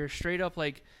last year, straight up,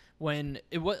 like when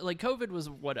it was like COVID was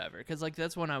whatever, because like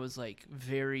that's when I was like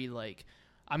very like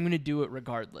I'm gonna do it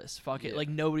regardless. Fuck it, like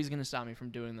nobody's gonna stop me from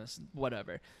doing this,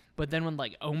 whatever. But then when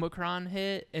like Omicron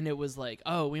hit and it was like,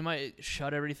 oh, we might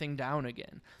shut everything down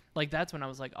again. Like that's when I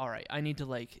was like, all right, I need to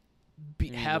like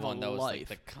have a life. That was like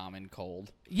the common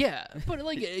cold. Yeah, but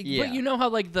like, but you know how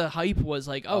like the hype was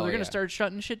like, oh, they're gonna start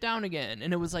shutting shit down again,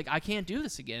 and it was like I can't do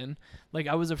this again. Like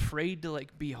I was afraid to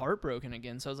like be heartbroken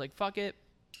again, so I was like, fuck it,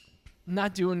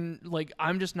 not doing. Like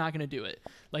I'm just not gonna do it.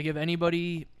 Like if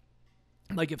anybody.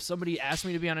 Like, if somebody asks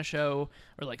me to be on a show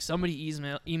or, like, somebody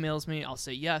emails me, I'll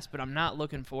say yes, but I'm not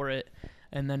looking for it.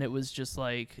 And then it was just,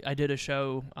 like, I did a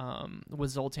show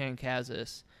with Zoltan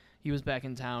Kazis. He was back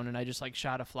in town, and I just, like,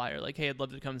 shot a flyer. Like, hey, I'd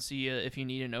love to come see you. If you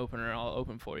need an opener, I'll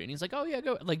open for you. And he's like, oh, yeah,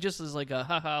 go. Like, just as, like, a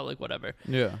haha, like, whatever.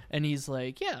 Yeah. And he's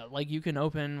like, yeah, like, you can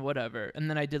open whatever. And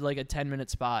then I did, like, a 10-minute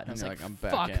spot. And I was like I'm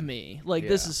back fuck in. me. Like,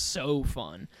 this is so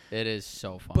fun. It is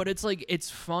so fun. But it's, like, it's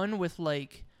fun with,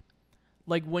 like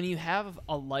when you have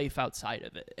a life outside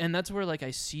of it. And that's where like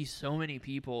I see so many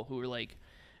people who are like,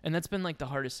 and that's been like the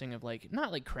hardest thing of like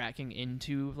not like cracking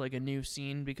into like a new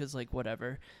scene, because like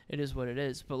whatever, it is what it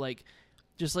is, but like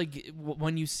just like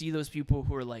when you see those people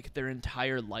who are like their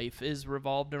entire life is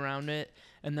revolved around it,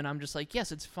 and then I'm just like,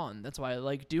 yes, it's fun, that's why I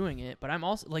like doing it, but I'm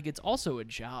also like, it's also a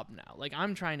job now. Like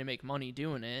I'm trying to make money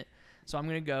doing it, so I'm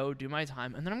gonna go do my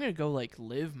time, and then I'm gonna go like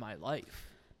live my life.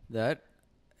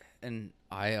 And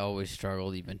I always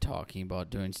struggled even talking about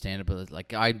doing stand-up, but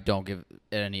like I don't give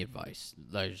any advice.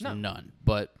 There's none.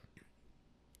 But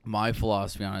my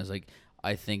philosophy on it is like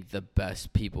I think the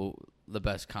best people, the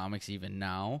best comics even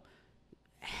now,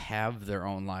 have their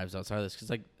own lives outside of this.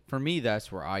 Because like for me,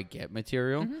 that's where I get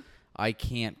material. Mm-hmm. I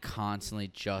can't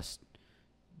constantly just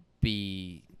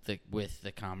be with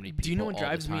the comedy people. Do you know what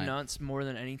drives me nuts more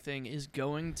than anything is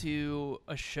going to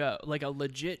a show, like a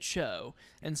legit show,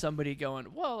 and somebody going,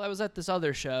 well, I was at this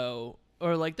other show,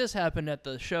 or like this happened at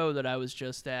the show that I was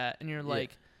just at, and you're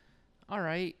like, all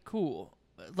right, cool.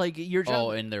 Like your job.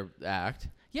 Oh, in their act?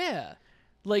 Yeah.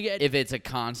 Like if it's a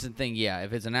constant thing, yeah.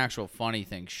 If it's an actual funny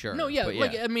thing, sure. No, yeah.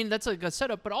 Like I mean, that's like a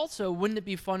setup. But also, wouldn't it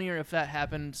be funnier if that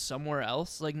happened somewhere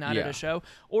else, like not at a show,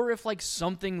 or if like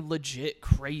something legit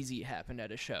crazy happened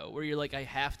at a show where you're like, I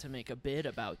have to make a bit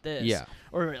about this,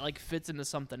 or it like fits into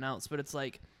something else. But it's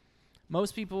like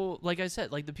most people, like I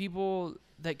said, like the people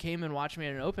that came and watched me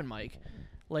at an open mic.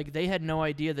 Like, they had no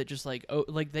idea that just, like,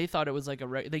 like, they thought it was, like,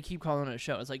 they keep calling it a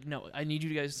show. It's like, no, I need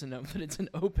you guys to know that it's an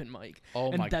open mic. Oh,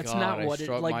 and my that's God. Not what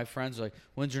like, my friends are like,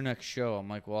 when's your next show? I'm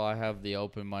like, well, I have the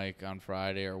open mic on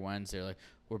Friday or Wednesday. They're like,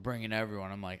 we're bringing everyone.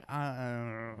 I'm like,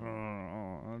 I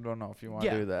don't know if you want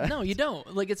to do that. No, you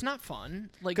don't. Like, it's not fun.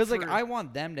 Like, because, like, I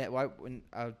want them to, when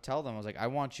I tell them, I was like, I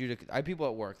want you to, I have people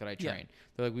at work that I train. Yeah.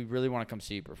 They're like, we really want to come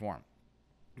see you perform.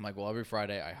 I'm like, well, every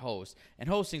Friday I host. And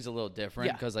hosting's a little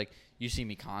different because, like, you see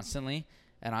me constantly.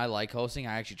 And I like hosting.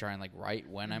 I actually try and, like, write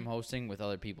when I'm hosting with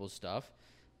other people's stuff.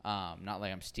 Not like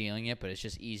I'm stealing it, but it's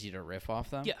just easy to riff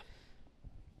off them. Yeah.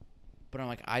 But I'm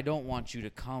like, I don't want you to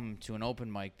come to an open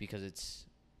mic because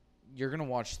you're going to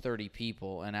watch 30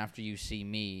 people. And after you see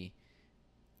me,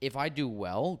 if I do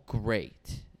well,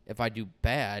 great. If I do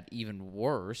bad, even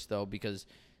worse, though, because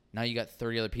now you got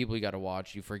 30 other people you got to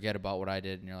watch. You forget about what I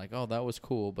did, and you're like, oh, that was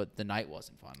cool, but the night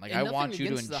wasn't fun. Like, I want you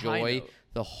to enjoy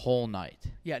the whole night.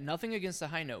 Yeah, nothing against the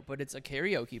high note, but it's a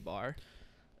karaoke bar.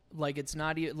 Like, it's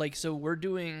not even, like, so we're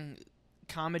doing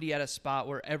comedy at a spot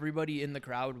where everybody in the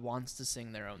crowd wants to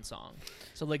sing their own song.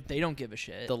 So, like, they don't give a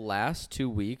shit. The last 2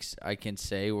 weeks, I can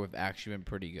say, we've actually been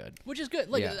pretty good. Which is good.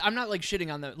 Like, I'm not, like,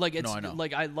 shitting on them. Like, it's,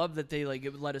 like, I love that they, like,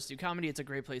 let us do comedy. It's a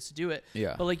great place to do it.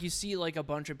 Yeah. But, like, you see, like, a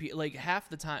bunch of people, like, half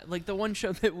the time, like, the one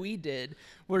show that we did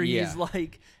where he's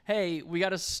like, hey, we got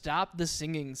to stop the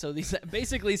singing so these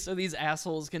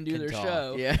assholes can do their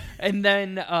show. Yeah. And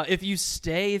then if you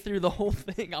stay through the whole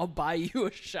thing, I'll buy you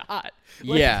a shot.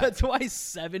 Like, that's why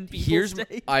 7 people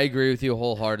stay. I agree with you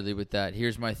wholeheartedly with that.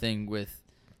 Here's my thing with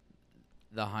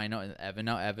the high note and Evan.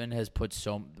 Now, Evan has put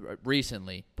so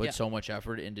much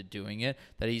effort into doing it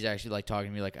that he's actually, like,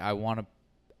 talking to me like, I want to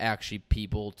actually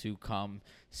people to come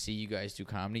see you guys do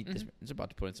comedy. Mm-hmm. It's about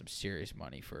to put in some serious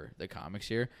money for the comics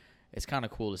here. It's kind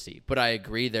of cool to see. But I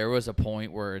agree, there was a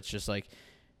point where it's just like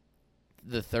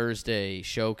the Thursday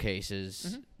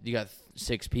showcases, you got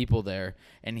 6 people there,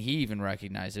 and he even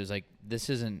recognized it was like, this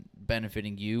isn't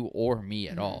benefiting you or me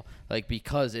at all. Like,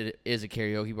 because it is a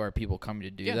karaoke bar, people coming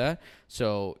to do that.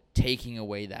 So taking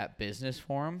away that business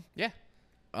for him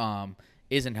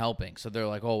isn't helping. So they're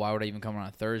like, oh, why would I even come on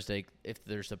a Thursday if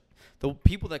there's the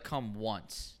people that come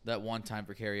once, that one time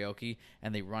for karaoke,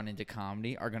 and they run into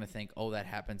comedy are going to think, oh, that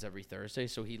happens every Thursday,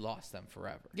 so he lost them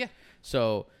forever. Yeah.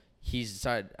 So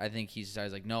I think he's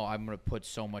decided like, no, I'm gonna put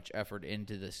so much effort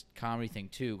into this comedy thing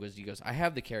too, because he goes, I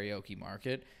have the karaoke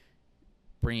market,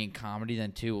 bringing comedy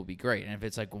then too will be great, and if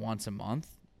it's like once a month,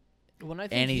 I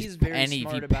think he's very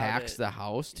smart if he about packs it. the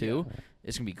house too,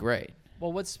 it's gonna be great.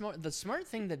 Well, the smart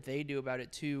thing that they do about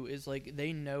it too is like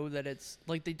they know that it's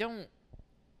like they don't.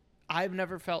 I've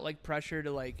never felt like pressure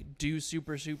to like do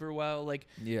super well. Like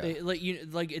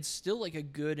it's still like a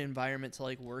good environment to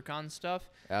like work on stuff.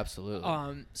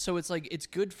 Absolutely. So it's like it's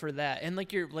good for that, and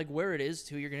like you're like where it is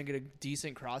too. You're gonna get a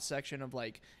decent cross section of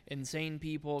like insane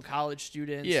people, college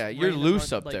students. Yeah, you're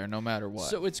loose up there no matter what.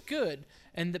 So it's good,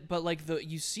 but like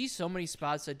you see so many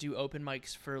spots that do open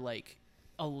mics for like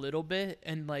a little bit,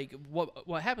 and like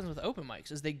what happens with open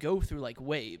mics is they go through like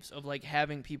waves of like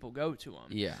having people go to them.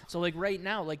 Yeah. So like right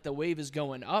now, like the wave is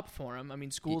going up for them. I mean,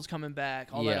 school's coming back,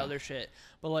 all that other shit.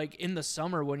 But like in the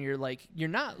summer, when you're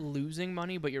not losing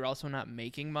money, but you're also not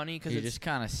making money because you're just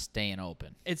kind of staying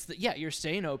open. You're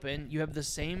staying open. You have the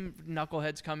same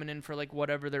knuckleheads coming in for like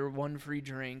whatever their one free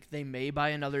drink. They may buy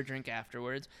another drink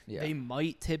afterwards. Yeah. They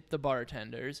might tip the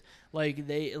bartenders.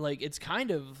 It's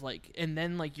kind of like, and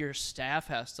then like your staff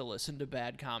has to listen to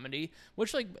bad comedy,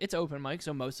 which like it's open mic,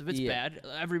 so most of it's bad.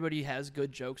 Everybody has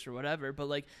good jokes or whatever, but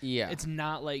like it's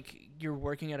not like you're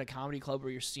working at a comedy club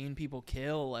where you're seeing people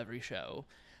kill every show.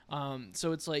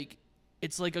 So it's like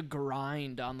a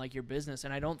grind on like your business,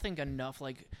 and I don't think enough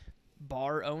like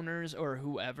bar owners or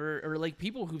whoever or like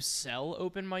people who sell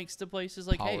open mics to places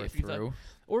like power through.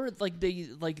 Or like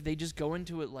they just go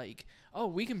into it like, oh,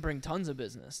 we can bring tons of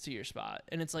business to your spot,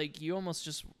 and it's like you almost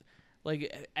just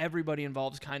like everybody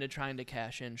involved's kind of trying to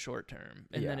cash in short term,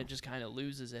 and then it just kind of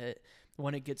loses it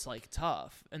when it gets like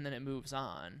tough, and then it moves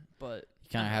on. But you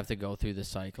kind of have to go through the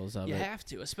cycles of it. You have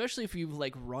to, especially if you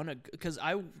like run because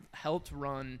I helped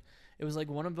run. It was like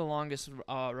one of the longest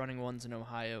running ones in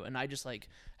Ohio, and I just like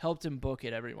helped him book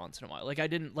it every once in a while. Like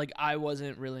I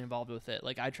wasn't really involved with it.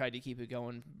 Like I tried to keep it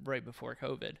going right before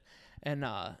COVID, and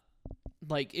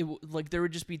there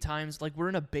would just be times like we're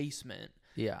in a basement.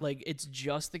 Yeah. Like it's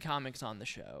just the comics on the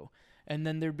show. And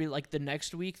then there'd be like the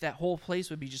next week, that whole place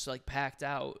would be just like packed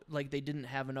out. Like they didn't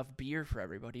have enough beer for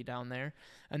everybody down there.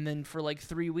 And then for like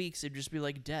 3 weeks, it'd just be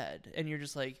like dead. And you're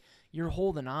just like, you're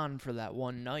holding on for that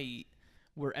one night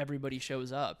where everybody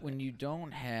shows up. When you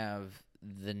don't have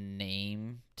the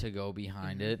name to go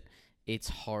behind it, it's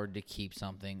hard to keep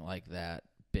something like that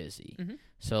busy. Mm-hmm.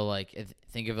 So like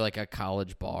think of like a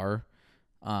college bar.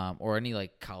 Or any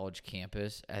like college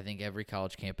campus. I think every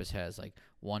college campus has like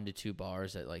 1 to 2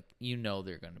 bars that like they're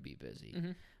going to be busy.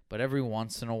 Mm-hmm. But every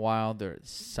once in a while,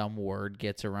 some word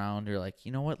gets around. You're like,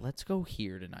 you know what? Let's go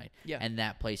here tonight. Yeah. And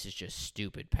that place is just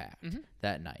stupid packed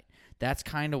that night. That's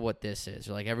kind of what this is.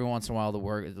 Like every once in a while, the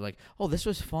word is like, oh, this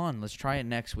was fun. Let's try it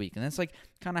next week. And it's like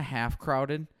kind of half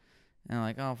crowded. And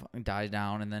like, oh, it dies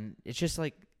down. And then it's just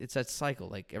like, it's that cycle.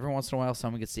 Like every once in a while,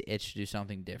 someone gets the itch to do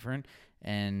something different.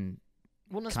 And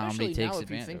well, especially now if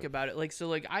you think about it, like, so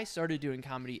like I started doing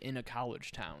comedy in a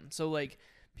college town. So like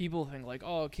people think like,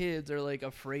 oh, kids are like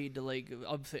afraid to like,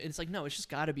 it's like, no, it's just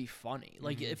got to be funny.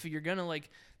 Like if you're going to like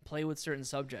play with certain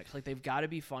subjects, like they've got to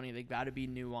be funny. They've got to be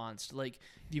nuanced. Like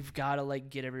you've got to like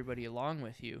get everybody along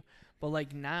with you. But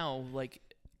like now, like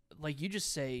you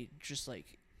just say, just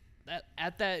like,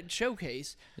 at that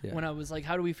showcase when I was like,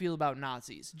 how do we feel about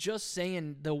Nazis? Just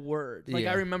saying the word. Like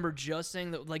I remember just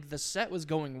saying that, like the set was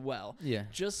going well. Yeah.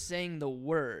 Just saying the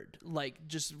word, like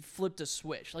just flipped a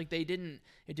switch. Like it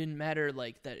didn't matter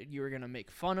like that you were going to make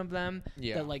fun of them.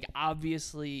 Yeah. That like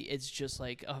obviously it's just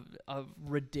like a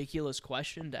ridiculous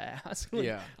question to ask.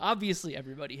 Like, obviously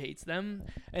everybody hates them.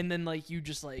 And then like you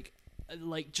just like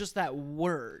just that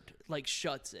word like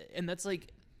shuts it. And that's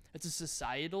like, it's a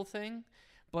societal thing.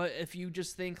 But if you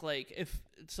just think, like, if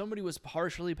somebody was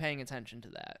partially paying attention to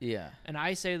that, and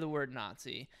I say the word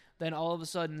Nazi, then all of a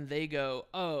sudden they go,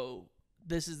 oh,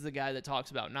 this is the guy that talks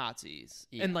about Nazis.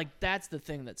 Yeah. And, like, that's the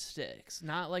thing that sticks,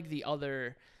 not, like, the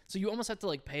other. So you almost have to,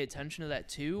 like, pay attention to that,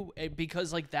 too,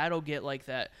 because, like, that'll get, like,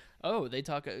 that, oh, they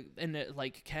talk, and,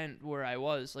 like, Kent, where I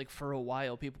was, like, for a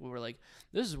while, people were like,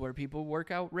 this is where people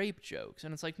work out rape jokes.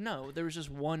 And it's like, no, there was just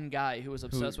one guy who was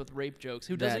obsessed with rape jokes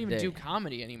who doesn't even do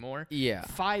comedy anymore. Yeah.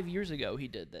 5 years ago, he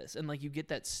did this. And, like, you get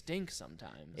that stink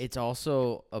sometimes. It's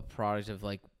also a product of,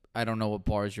 like, I don't know what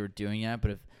bars you're doing at,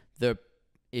 but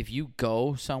if you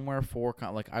go somewhere for,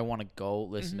 like, I want to go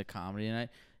listen to comedy tonight,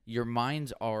 your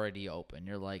mind's already open.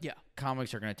 You're like,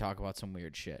 comics are going to talk about some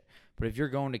weird shit. But if you're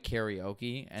going to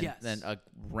karaoke and Yes. then a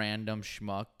random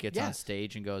schmuck gets on Yes.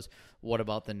 stage and goes, "What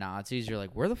about the Nazis?" You're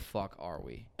like, "Where the fuck are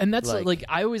we?" And that's like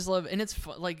I always love, and it's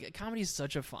fun, like comedy is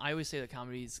such a fun. I always say that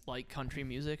comedy's like country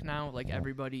music now. Like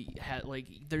everybody had like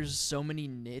there's so many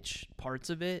niche parts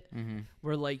of it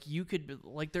where like you could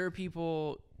like there are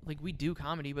people like we do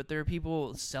comedy, but there are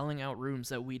people selling out rooms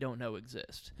that we don't know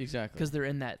exist. Exactly. Because they're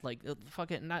in that like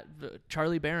fucking not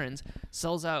Charlie Barron's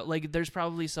sells out like there's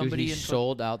probably somebody Dude, he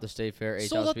sold out the State Fair.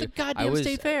 sold out the goddamn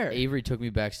State Fair. Avery took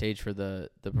me backstage for the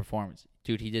performance.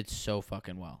 Dude, he did so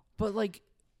fucking well. But like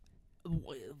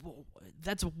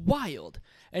that's wild.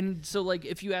 And so like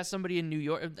if you ask somebody in New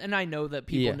York, and I know that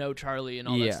people know Charlie and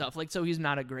all that stuff, like so he's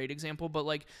not a great example, but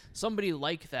like somebody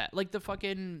like that, like the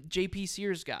fucking JP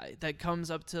Sears guy that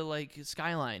comes up to like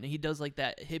Skyline and he does like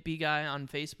that hippie guy on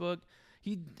Facebook,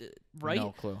 he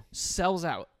No clue. sells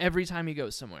out every time he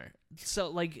goes somewhere. So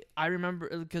like I remember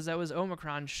because that was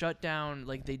Omicron shut down,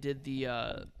 like they did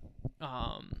the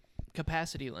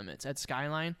capacity limits at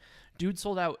Skyline. Dude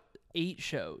sold out 8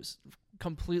 shows,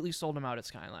 completely sold them out at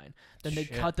Skyline. Then they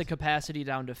cut the capacity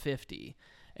down to 50,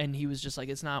 and he was just like,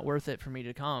 "It's not worth it for me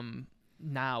to come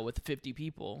now with 50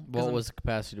 people." What was the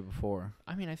capacity before?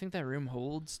 I mean, I think that room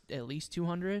holds at least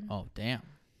 200. Oh, damn.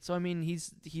 So I mean,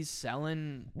 he's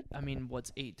selling. I mean,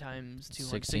 what's 8 times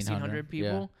 200? 1,600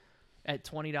 people at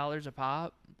 $20 a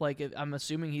pop. Like I'm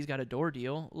assuming he's got a door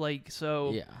deal. Like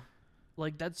so. Yeah.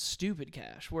 Like, that's stupid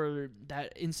cash where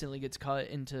that instantly gets cut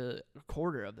into a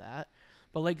quarter of that.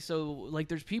 But, like, so, like,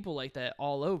 there's people like that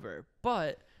all over.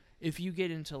 But if you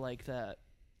get into, like, that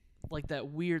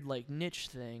weird, like, niche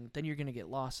thing, then you're going to get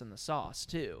lost in the sauce,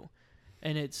 too.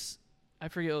 And it's, I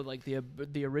forget what, like,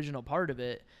 the original part of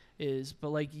it is, but,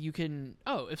 like, you can,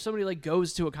 if somebody, like,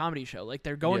 goes to a comedy show, like,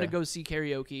 they're going to go see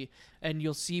karaoke, and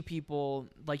you'll see people,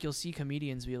 like, you'll see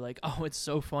comedians be like, "Oh, it's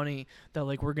so funny that,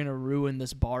 like, we're going to ruin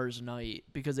this bar's night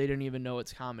because they didn't even know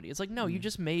it's comedy." It's like, no, you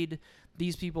just made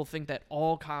these people think that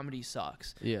all comedy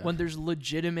sucks when there's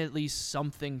legitimately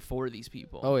something for these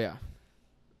people. Oh, yeah.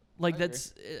 Like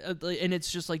that's and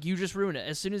it's just like you just ruin it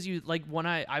as soon as you like when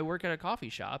I work at a coffee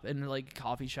shop and like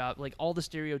all the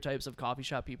stereotypes of coffee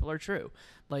shop people are true.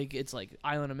 Like it's like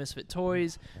Island of Misfit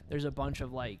Toys. There's a bunch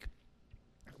of like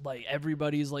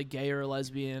everybody's like gay or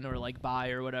lesbian or like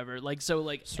bi or whatever. Like so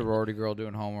like sorority girl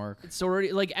doing homework.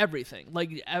 Sorority like everything.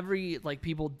 Like every like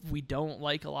people we don't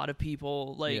like a lot of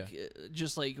people like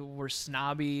just like we're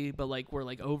snobby but like we're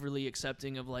like overly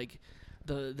accepting of like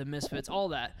the misfits, all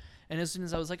that. And as soon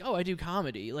as I was like, "Oh, I do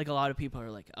comedy," like a lot of people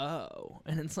are like, "Oh,"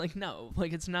 and it's like, no,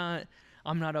 like it's not.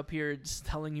 I'm not up here just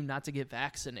telling you not to get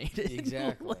vaccinated.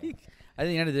 Exactly. Like, at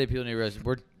the end of the day, people need to realize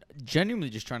we're genuinely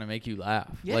just trying to make you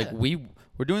laugh. Yeah. Like we're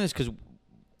doing this because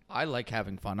I like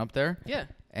having fun up there. Yeah.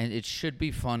 And it should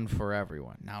be fun for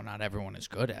everyone. Now, not everyone is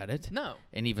good at it. No.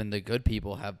 And even the good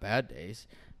people have bad days.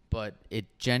 But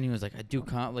it genuinely is like, I do,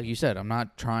 like you said, I'm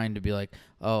not trying to be like,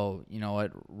 oh, you know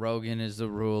what, Rogan is the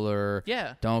ruler.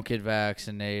 Yeah. Don't get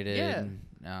vaccinated.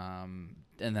 Yeah.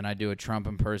 And then I do a Trump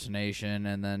impersonation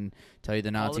and then tell you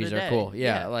the Call it Nazis a are day. cool.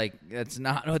 Yeah, Yeah. like, that's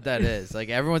not what that is. Like,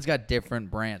 everyone's got different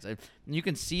brands. You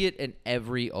can see it in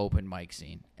every open mic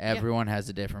scene. Everyone has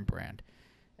a different brand.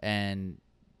 And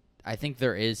I think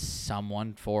there is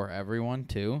someone for everyone,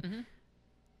 too. Mm-hmm.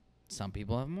 Some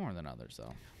people have more than others,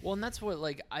 though. Well, and that's what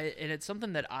and it's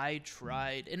something that I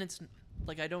tried, and it's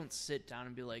like I don't sit down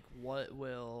and be like, what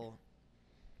will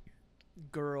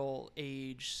girl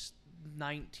age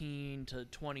 19 to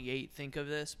 28 think of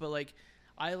this? But like,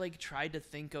 I like tried to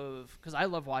think of, because I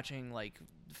love watching like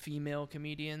female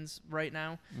comedians right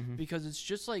now, because it's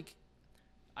just like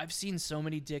I've seen so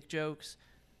many dick jokes,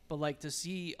 but like to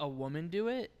see a woman do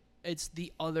it, it's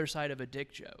the other side of a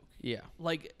dick joke. Yeah.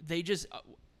 Like they just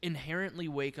inherently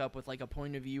wake up with like a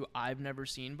point of view I've never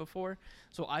seen before.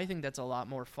 So I think that's a lot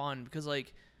more fun because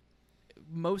like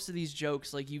most of these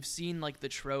jokes, like you've seen like the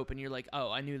trope and you're like, oh,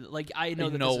 I knew that. Like I know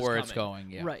that know this is where coming. it's going.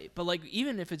 Yeah. Right. But like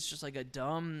even if it's just like a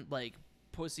dumb like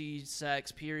pussy,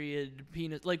 sex, period,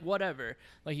 penis, like whatever,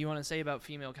 like you want to say about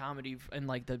female comedy and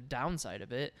like the downside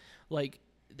of it, like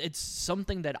it's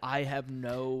something that I have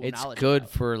no knowledge It's good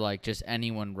about. for like just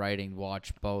anyone writing,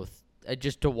 watch both.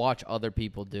 Just to watch other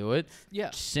people do it,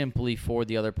 simply for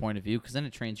the other point of view, because then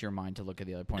it trains your mind to look at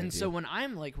the other point of view. And so when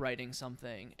I'm like writing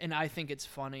something and I think it's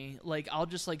funny, like I'll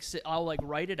just like I'll like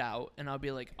write it out and I'll be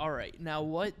like, all right, now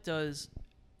what does,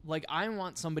 like I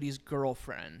want somebody's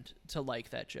girlfriend to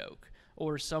like that joke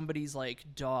or somebody's like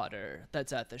daughter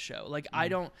that's at the show. Like I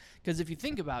don't, because if you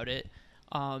think about it,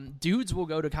 dudes will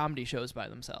go to comedy shows by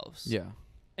themselves. Yeah.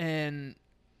 And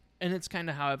it's kind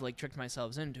of how I've like tricked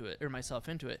myself into it.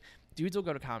 Dudes will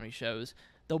go to comedy shows.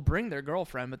 they'll bring their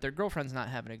girlfriend, but their girlfriend's not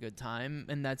having a good time,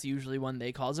 and that's usually when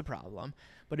they cause a problem.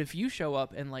 But if you show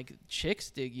up and like chicks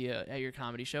dig you at your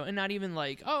comedy show, and not even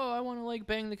like, oh, I want to like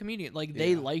bang the comedian, like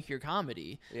they like your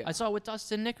comedy. Yeah. I saw it with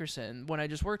Dustin Nickerson when I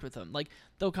just worked with him. Like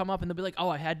they'll come up and they'll be like, oh,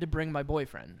 I had to bring my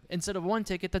boyfriend. Instead of 1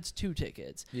 ticket, that's 2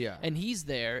 tickets. Yeah. And he's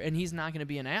there, and he's not going to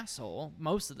be an asshole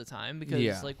most of the time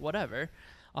because like whatever.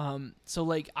 So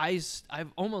like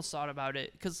I've almost thought about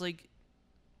it because like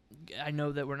I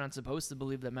know that we're not supposed to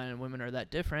believe that men and women are that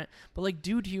different, but like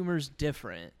dude humor's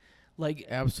different. Like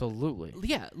absolutely.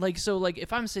 Yeah, like so like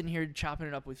if I'm sitting here chopping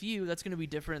it up with you, that's going to be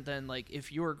different than like if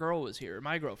your girl was here or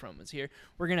my girlfriend was here.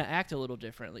 We're going to act a little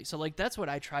differently. So like that's what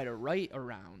I try to write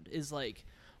around is like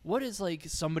what is like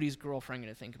somebody's girlfriend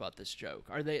going to think about this joke?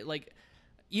 Are they like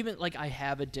even like I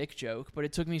have a dick joke, but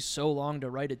it took me so long to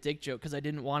write a dick joke because I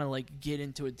didn't want to like get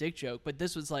into a dick joke. But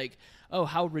this was like, oh,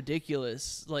 how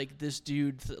ridiculous! Like this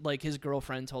dude, like his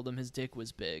girlfriend told him his dick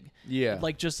was big. Yeah,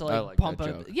 like just to like pump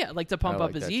up. Yeah, like to pump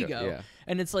up his ego. Yeah.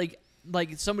 And it's like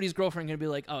somebody's girlfriend gonna be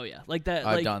like, oh yeah, like that.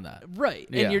 I've like, done that. Right,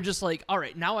 yeah. And you're just like, all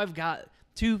right, now I've got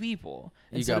 2 people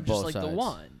instead of just like sides. the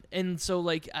one. And so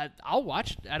like I'll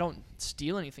watch. I don't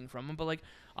steal anything from them, but like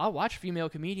I'll watch female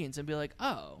comedians and be like,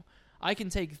 oh. I can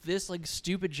take this like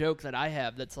stupid joke that I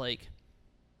have that's like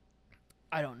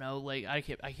I don't know, like I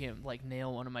can't like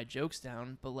nail one of my jokes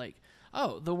down, but like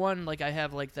oh, the one like I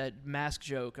have like that mask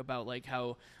joke about like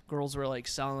how girls were like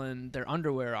selling their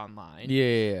underwear online.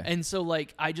 Yeah. And so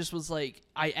like I just was like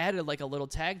I added like a little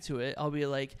tag to it. I'll be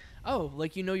like, "Oh,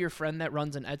 like you know your friend that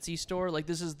runs an Etsy store? Like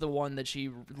this is the one that she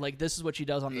like this is what she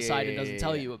does on the side and doesn't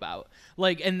tell you about."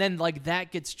 Like and then like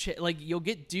that gets like you'll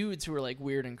get dudes who are like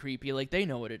weird and creepy, like they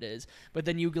know what it is. But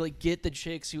then you like get the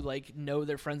chicks who like know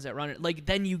their friends that run it. Like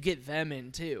then you get them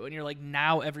in too. And you're like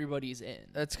now everybody's in.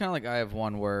 That's kind of like I have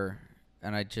one where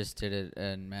and I just did it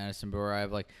in Madison, but where I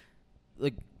have like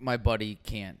my buddy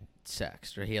can't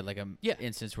sext, or he had like a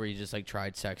instance where he just like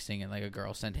tried sexting and like a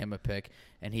girl sent him a pic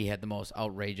and he had the most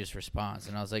outrageous response,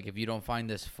 and I was like, if you don't find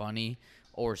this funny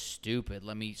or stupid,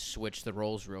 let me switch the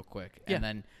roles real quick. And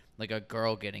then like a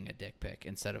girl getting a dick pic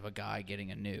instead of a guy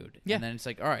getting a nude. And then it's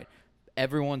like, all right,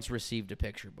 everyone's received a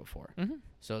picture before,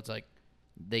 so it's like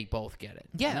they both get it.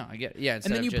 No, I get it. Yeah,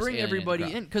 and then you bring everybody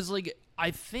in because like I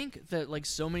think that like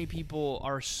so many people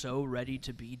are so ready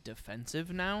to be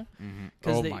defensive now.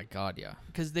 Oh my god, yeah.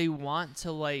 Because they want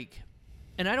to like,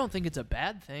 and I don't think it's a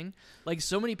bad thing. Like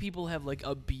so many people have like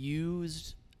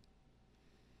abused.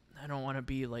 I don't want to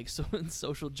be like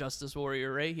social justice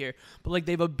warrior right here, but like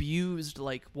they've abused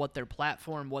like what their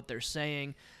platform, what they're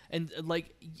saying, and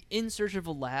like in search of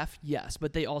a laugh, yes,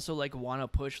 but they also like want to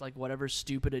push like whatever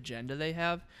stupid agenda they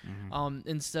have,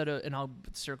 instead of. And I'll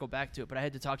circle back to it, but I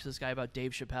had to talk to this guy about Dave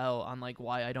Chappelle on like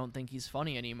why I don't think he's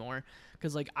funny anymore,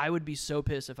 because like I would be so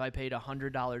pissed if I paid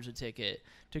 $100 a ticket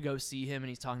to go see him and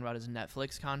he's talking about his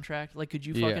Netflix contract. Like, could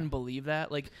you fucking believe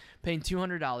that? Like paying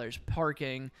 $200,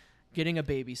 parking, getting a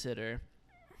babysitter,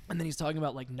 and then he's talking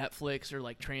about like Netflix or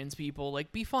like trans people.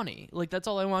 Like, be funny. Like, that's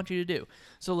all I want you to do.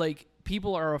 So like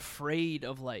people are afraid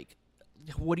of like,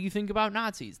 what do you think about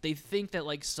Nazis? They think that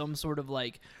like some sort of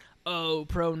like, oh,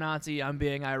 pro-Nazi, I'm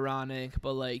being ironic,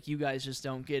 but like you guys just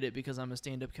don't get it because I'm a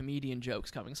stand-up comedian,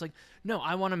 joke's coming. It's like, no,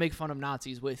 I want to make fun of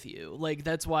Nazis with you. Like,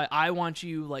 that's why I want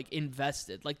you like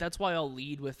invested. Like, that's why I'll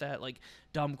lead with that like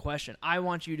dumb question. I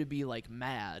want you to be like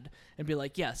mad and be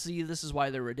like, yeah, see, this is why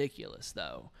they're ridiculous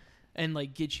though, and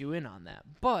like get you in on that.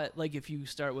 But like if you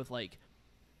start with like,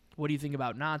 what do you think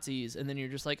about Nazis? And then you're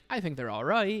just like, I think they're all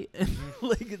right.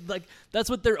 like that's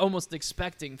what they're almost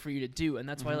expecting for you to do. And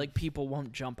that's why like people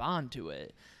won't jump onto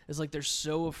it. It's like they're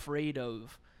so afraid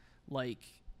of like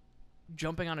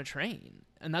jumping on a train.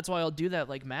 And that's why I'll do that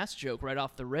like mask joke right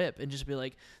off the rip and just be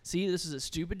like, see, this is a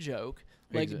stupid joke.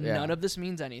 Like, none of this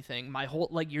means anything. My whole,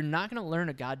 like, you're not going to learn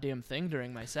a goddamn thing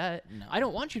during my set. No. I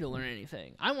don't want you to learn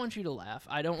anything. I want you to laugh.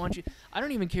 I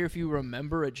don't even care if you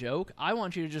remember a joke. I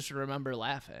want you to just remember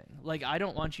laughing. Like, I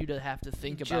don't want you to have to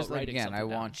think about writing something down. I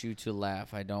want you to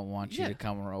laugh. I don't want you to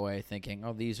come away thinking,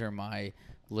 oh, these are my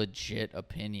legit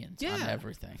opinions on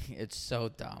everything. It's so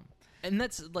dumb. And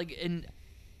that's, like,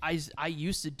 I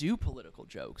used to do political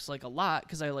jokes like a lot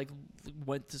because I like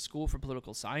went to school for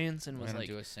political science and was like,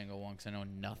 do a single one because I know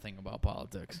nothing about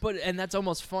politics. And that's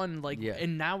almost fun. Like,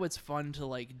 and now it's fun to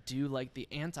like do like the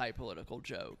anti-political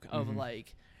joke of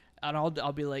like, and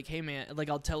I'll be like, hey man, like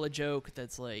I'll tell a joke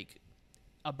that's like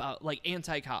about like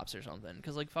anti-cops or something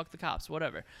because like fuck the cops,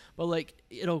 whatever, but like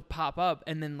it'll pop up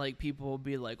and then like people will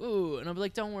be like, ooh, and I'll be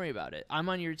like, don't worry about it, I'm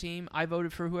on your team, I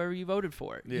voted for whoever you voted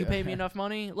for. You pay me enough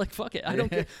money, like fuck it, I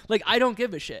don't like I don't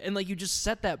give a shit. And like you just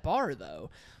set that bar though,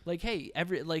 Like, hey,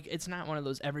 it's not one of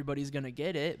those everybody's gonna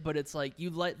get it, but it's like you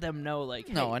let them know, like,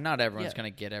 no, hey, and not everyone's gonna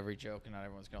get every joke, and not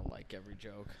everyone's gonna like every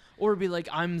joke, or be like,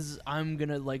 I'm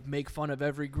gonna like make fun of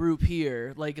every group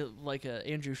here, like a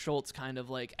Andrew Schultz kind of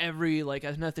like every like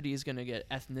ethnicity's gonna get.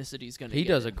 He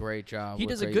does a great job. He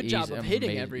does a good job of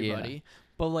hitting everybody. Yeah.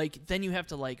 But like then you have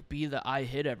to like be the I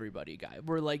hit everybody guy.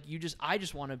 Where like I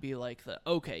just want to be like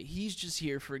okay, he's just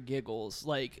here for giggles.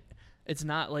 Like it's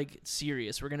not like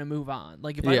serious. We're gonna move on.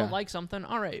 Like if I don't like something,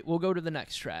 all right, we'll go to the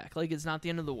next track. Like it's not the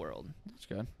end of the world. That's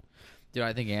good. Dude,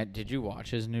 I think did you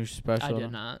watch his new special? I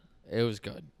did not. It was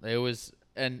good. It was,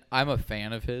 and I'm a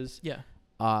fan of his. Yeah.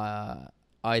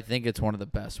 I think it's one of the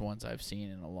best ones I've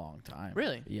seen in a long time.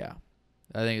 Really? Yeah.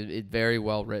 I think it's very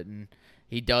well written.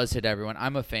 He does hit everyone.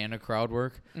 I'm a fan of crowd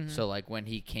work, so like when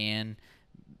he can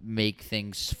make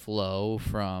things flow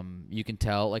from, you can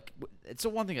tell, like it's the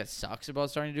one thing that sucks about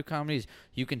starting to do comedy is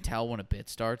you can tell when a bit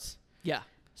starts. Yeah.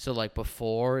 So like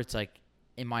before, it's like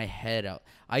in my head,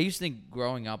 I used to think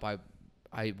growing up,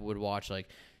 I would watch like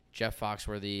Jeff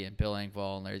Foxworthy and Bill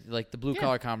Engvall and like the Blue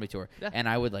Collar Comedy Tour, and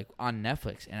I would like on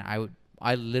Netflix, and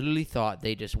I literally thought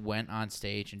they just went on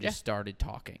stage and just started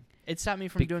talking. It stopped me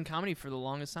from doing comedy for the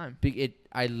longest time.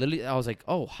 I was like,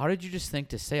 oh, how did you just think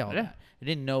to say all that? I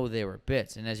didn't know they were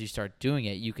bits. And as you start doing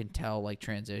it, you can tell like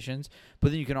transitions,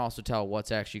 but then you can also tell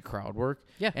what's actually crowd work.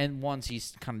 Yeah. And ones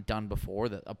he's kind of done before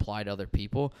that apply to other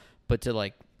people, but to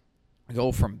like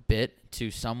go from bit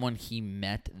to someone he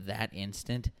met that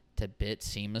instant to bit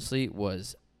seamlessly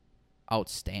was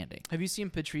outstanding. Have you seen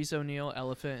Patrice O'Neal,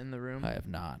 Elephant in the Room? I have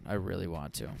not. I really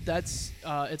want to. That's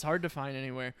it's hard to find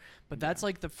anywhere, but that's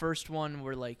like the first one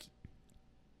where like,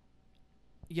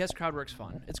 yes, crowd work's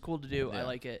fun. It's cool to do. Yeah. I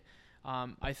like it.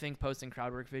 I think posting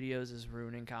crowd work videos is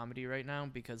ruining comedy right now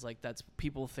because like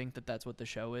people think that's what the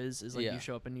show is like you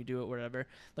show up and you do it, whatever.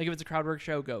 Like if it's a crowd work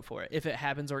show, go for it. If it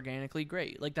happens organically,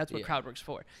 great. Like that's what crowd work's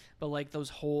for. But like those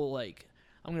whole like,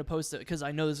 I'm going to post it because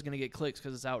I know this is going to get clicks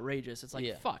because it's outrageous. It's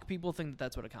like, fuck, people think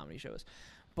that's what a comedy show is.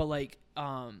 But, like,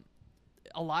 a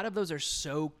lot of those are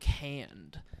so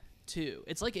canned, too.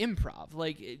 It's like improv.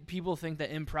 Like, people think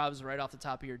that improv's right off the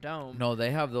top of your dome. No,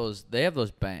 they have those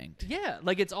banked. Yeah,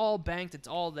 like, it's all banked. It's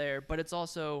all there. But it's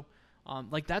also,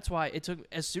 like, that's why it took,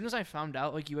 as soon as I found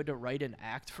out, like, you had to write an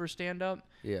act for stand-up.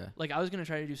 Yeah. Like, I was going to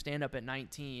try to do stand-up at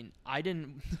 19. I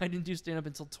didn't do stand-up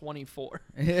until 24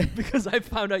 because I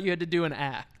found out you had to do an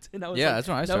act. And I was that's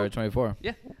when I started at 24.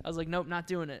 Yeah. I was like, nope, not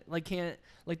doing it. Like,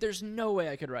 there's no way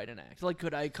I could write an act. Like,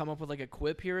 could I come up with, like, a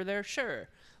quip here or there? Sure.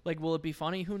 Like, will it be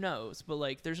funny? Who knows? But,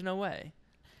 like, there's no way.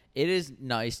 It is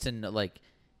nice to know, like,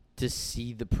 to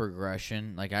see the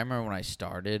progression. Like, I remember when I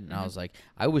started, and I was like,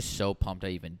 I was so pumped I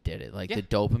even did it. Like, the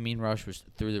dopamine rush was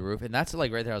through the roof. And that's,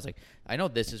 like, right there, I was like, I know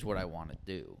this is what I want to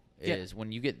do. Is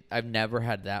when you get, I've never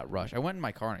had that rush. I went in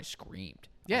my car and I screamed.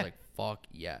 I was like, fuck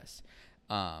yes.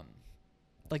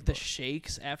 Like the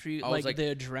shakes after you, like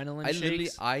the adrenaline shakes? Literally,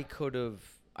 I could have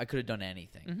done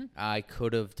anything. I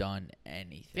could have done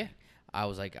anything. Yeah. I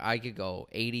was like, I could go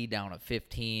 80 down to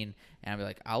 15, and I'd be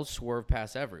like, I'll swerve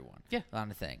past everyone. Yeah. On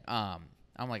the thing. I'm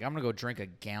like, I'm going to go drink a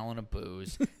gallon of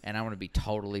booze, and I'm going to be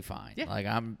totally fine. Yeah. Like,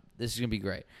 this is going to be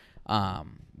great.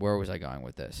 Where was I going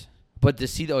with this? But to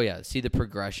see the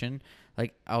progression,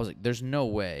 like, I was like, there's no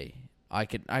way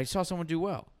I saw someone do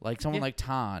well. Like, someone like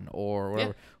Tan or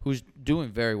whatever, who's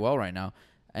doing very well right now.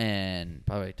 And,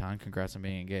 by the way, Tan, congrats on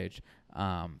being engaged.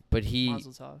 But he...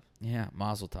 Mazel tov. Yeah,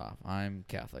 Mazel tov. I'm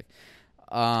Catholic.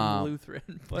 I'm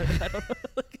Lutheran, but I don't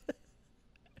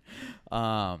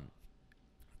know.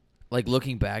 Like,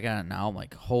 looking back at it now, I'm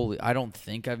like, I don't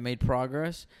think I've made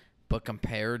progress, but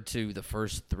compared to the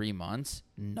first 3 months,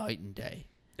 night and day.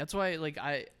 That's why, like,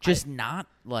 not,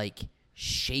 like,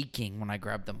 shaking when I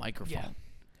grab the microphone. Yeah.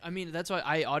 I mean, that's why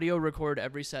I audio record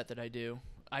every set that I do.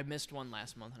 I missed one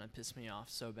last month, and it pissed me off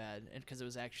so bad, and because it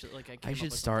was actually, like, I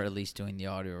should start at least doing the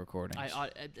audio recordings.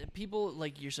 People,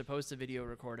 like, you're supposed to video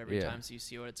record every time so you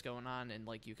see what's going on, and,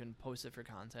 like, you can post it for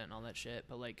content and all that shit,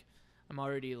 but, like, I'm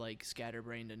already, like,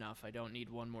 scatterbrained enough. I don't need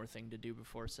one more thing to do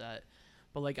before set.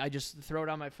 But, like, I just throw it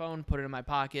on my phone, put it in my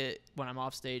pocket. When I'm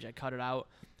off stage, I cut it out.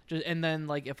 And then,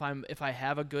 like, if I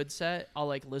have a good set, I'll,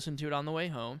 like, listen to it on the way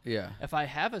home. Yeah. If I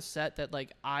have a set that,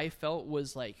 like, I felt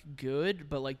was, like, good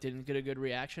but, like, didn't get a good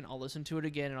reaction, I'll listen to it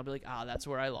again and I'll be like, that's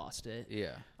where I lost it.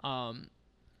 Yeah.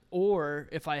 Or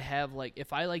if I have, like,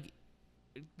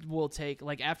 will take,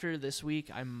 like, after this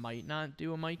week, I might not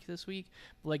do a mic this week.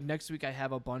 But, like, next week I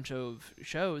have a bunch of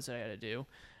shows that I got to do,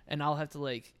 and I'll have to,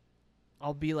 like,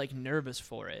 I'll be, like, nervous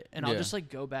for it. And I'll just, like,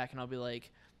 go back and I'll be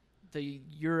like, the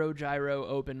Eurogyro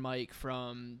open mic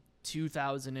from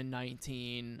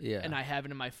 2019 Yeah. and I have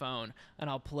it in my phone and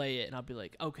I'll play it and I'll be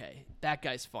like, okay, that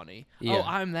guy's funny. Yeah. Oh,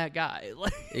 I'm that guy.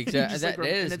 Like, Exactly. just, like, That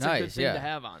is and it's nice. a good thing yeah. to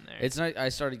have on there. It's nice. I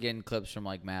started getting clips from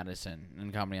like Madison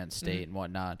and Comedy on State and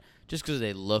whatnot, just because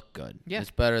they look good. Yeah.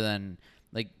 It's better than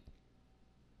like,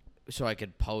 so I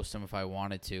could post them if I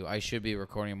wanted to. I should be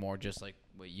recording more, just like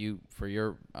what you for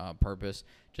your purpose,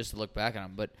 just to look back at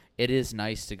them. But it is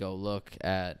nice to go look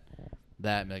at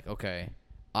that and be like, okay,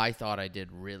 I thought I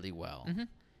did really well.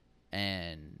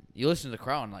 And you listen to the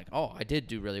crowd and like, oh, I did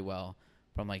do really well.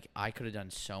 But I'm like, I could have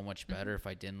done so much better if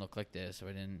I didn't look like this. If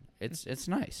I didn't, it's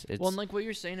nice. It's, well, and like what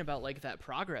you're saying about like that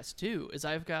progress too is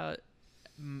I've got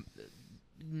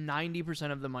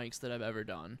 90% of the mics that I've ever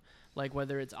done, like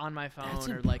whether it's on my phone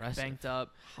or like banked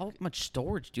up. How much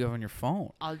storage do you have on your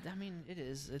phone? I mean,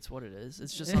 it's what it is.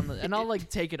 It's just on the, and I'll like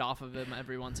take it off of him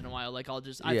every once in a while. Like I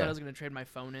thought I was gonna trade my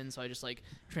phone in, so I just like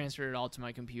transferred it all to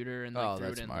my computer and like threw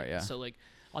it in. Smart, yeah. So like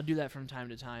I'll do that from time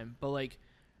to time, but like,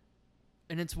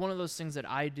 and it's one of those things that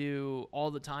I do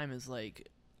all the time is like,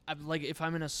 if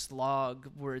I'm in a slog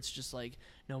where it's just like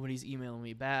nobody's emailing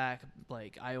me back,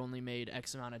 like I only made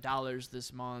X amount of dollars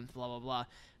this month, blah blah blah,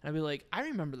 and I'd be like, I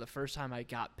remember the first time I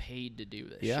got paid to do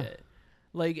this shit,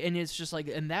 like, and it's just like,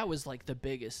 and that was like the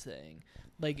biggest thing,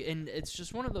 like, and it's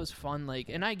just one of those fun, like,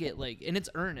 and I get like, and it's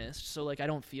earnest, so like I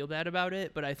don't feel bad about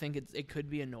it, but I think it could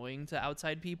be annoying to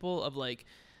outside people of like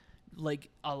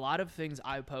a lot of things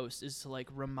I post is to like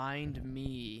remind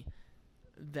me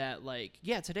that like,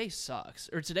 yeah, today sucks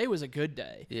or today was a good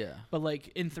day. Yeah. But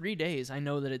like in 3 days, I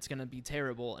know that it's going to be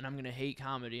terrible and I'm going to hate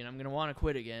comedy and I'm going to want to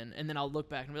quit again. And then I'll look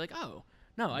back and be like, oh,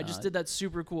 no, I just did that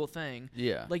super cool thing.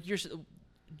 Yeah. Like you're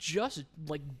just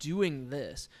like doing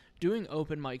this, doing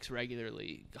open mics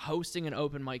regularly, hosting an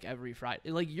open mic every Friday.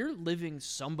 Like you're living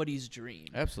somebody's dream.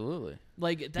 Absolutely.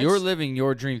 Like that's, you were living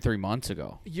your dream 3 months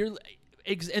ago.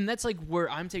 And that's like where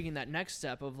I'm taking that next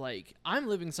step of like, I'm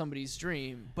living somebody's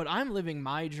dream, but I'm living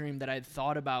my dream that I'd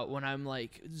thought about when I'm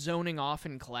like zoning off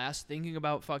in class, thinking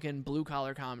about fucking Blue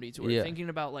Collar Comedy Tour, thinking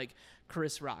about like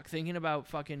Chris Rock, thinking about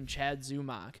fucking Chad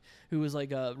Zumock, who was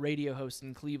like a radio host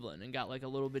in Cleveland and got like a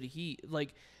little bit of heat.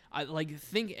 Like I like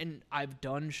think, and I've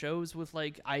done shows with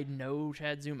like, I know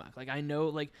Chad Zumock. Like I know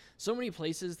like so many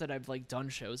places that I've like done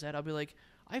shows at, I'll be like,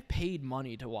 I've paid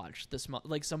money to watch this,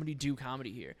 like somebody do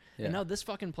comedy here. Yeah. And now this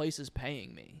fucking place is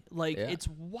paying me. Like, it's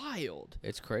wild.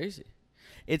 It's crazy.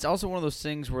 It's also one of those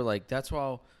things where, like, that's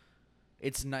why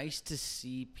it's nice to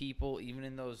see people, even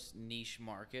in those niche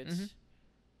markets,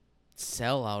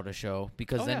 sell out a show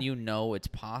because then you know it's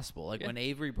possible. Like, when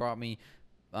Avery brought me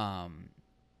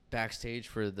backstage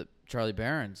for the Charlie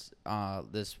Barron's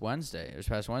this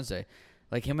past Wednesday,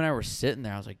 like, him and I were sitting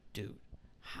there. I was like, dude,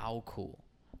 how cool.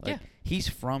 Like, he's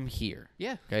from here.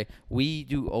 Yeah. Okay. We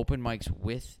do open mics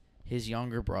with his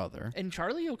younger brother. And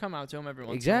Charlie will come out to him every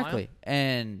once in a while. Exactly.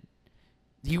 And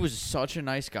he was such a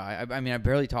nice guy. I mean, I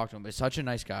barely talked to him, but such a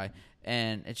nice guy.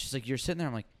 And it's just like, you're sitting there,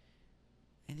 I'm like,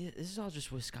 and this is all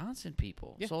just Wisconsin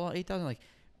people. Yeah. So all 8,000, like,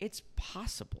 it's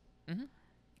possible.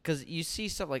 Because you see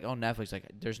stuff like on Netflix, like,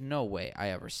 there's no way I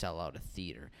ever sell out a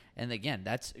theater. And again,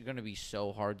 that's going to be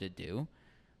so hard to do.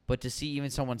 But to see even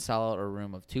someone sell out a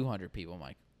room of 200 people, I'm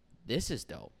like, this is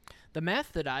dope. The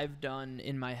math that I've done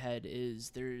in my head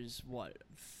is there's,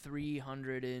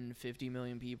 350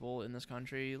 million people in this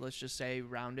country, let's just say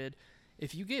rounded.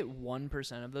 If you get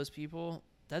 1% of those people,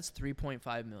 that's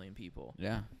 3.5 million people.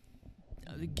 Yeah.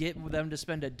 Get them to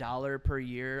spend $1 per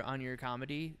year on your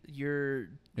comedy, you're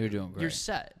doing great. You're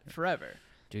set forever.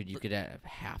 Dude, you could have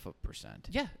 0.5%.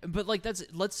 Yeah, but like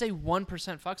let's say 1%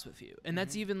 fucks with you. And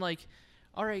that's even like,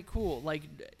 all right, cool. Like,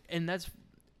 and that's,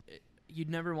 you'd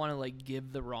never want to like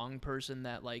give the wrong person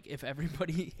that, like, if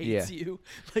everybody hates you,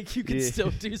 like you can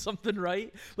still do something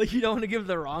right. Like you don't want to give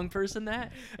the wrong person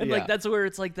that. And like that's where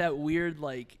it's like that weird,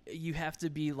 like, you have to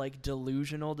be like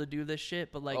delusional to do this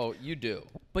shit, but like, oh, you do.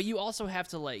 But you also have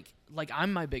to like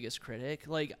I'm my biggest critic.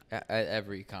 Like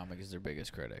every comic is their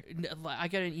biggest critic. I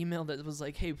got an email that was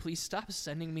like, "Hey, please stop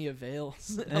sending me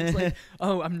avails." I was like,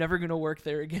 "Oh, I'm never gonna work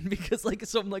there again," because like,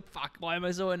 so I'm like, "Fuck, why am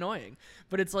I so annoying?"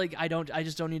 But it's like I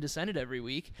just don't need to send it every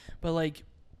week. But like,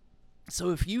 so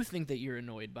if you think that you're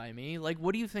annoyed by me, like,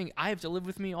 what do you think? I have to live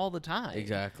with me all the time.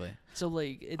 Exactly. So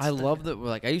like, I love that.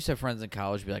 Like, I used to have friends in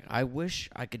college be like, "I wish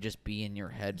I could just be in your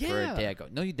head for a day." I go,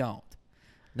 "No, you don't.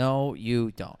 No,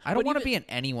 you don't. I don't want to be in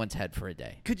anyone's head for a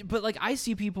day." But like, I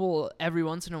see people every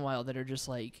once in a while that are just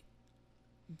like,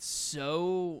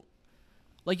 so,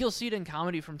 like, you'll see it in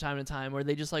comedy from time to time where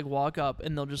they just like walk up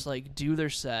and they'll just like do their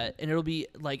set and it'll be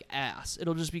like ass.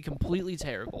 It'll just be completely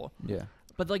terrible. Yeah.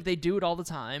 But like they do it all the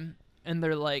time and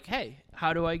they're like, hey,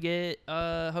 how do I get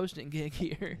a hosting gig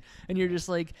here? And you're just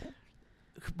like,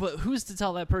 but who's to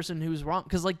tell that person who's wrong?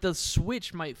 Because like the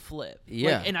switch might flip.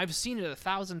 Yeah. Like, and I've seen it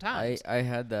 1,000 times. I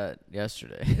had that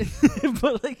yesterday.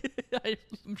 But like,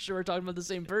 I'm sure we're talking about the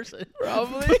same person.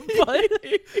 Probably.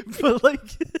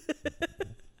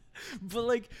 but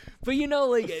like, but you know,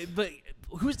 like, but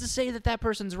who's to say that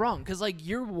person's wrong? Because like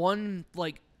you're one,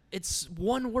 like, it's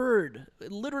one word,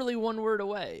 literally one word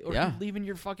away, or you're leaving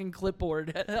your fucking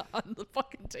clipboard on the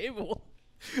fucking table.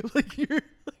 Like you're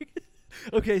like,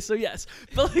 okay, so yes,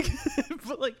 but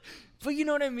like, but you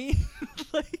know what I mean?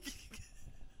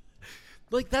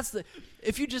 like that's the,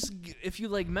 if you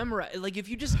like memorize, like if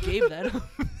you just gave that up.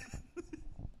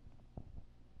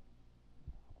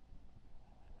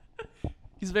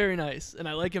 He's very nice, and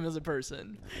I like him as a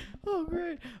person. Oh,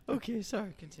 great. Okay,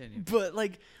 sorry. Continue. But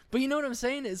you know what I'm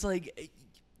saying? It's like,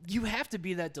 you have to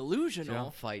be that delusional. Dude,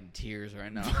 I'm fighting tears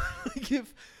right now.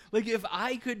 if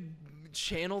I could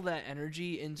channel that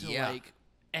energy into like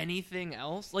anything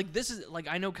else, like this is like,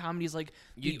 I know comedy's like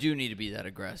you do need to be that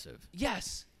aggressive.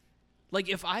 Yes. Like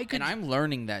if I could, and I'm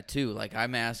learning that too. Like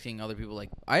I'm asking other people. Like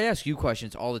I ask you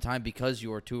questions all the time because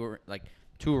you're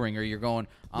touring or you're going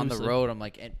on the road. I'm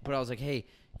like, but I was like, hey,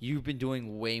 you've been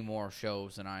doing way more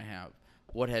shows than I have.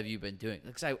 What have you been doing?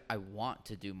 Because I want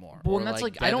to do more. Well, and that's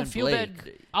like I don't feel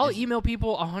bad. I'll email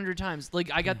people 100 times.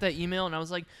 Like I got that email and I was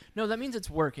like, no, that means it's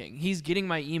working. He's getting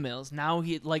my emails now.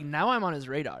 Now I'm on his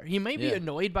radar. He may be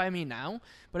annoyed by me now,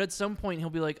 but at some point he'll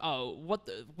be like, oh,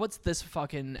 what's this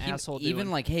fucking asshole doing? Even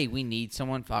like, hey, we need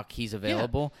someone. Fuck, he's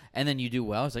available. Yeah. And then you do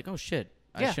well. It's like, oh shit.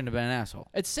 I shouldn't have been an asshole.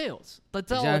 It's sales.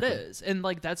 That's all it is. And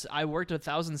like I worked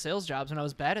 1,000 sales jobs and I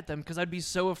was bad at them because I'd be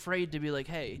so afraid to be like,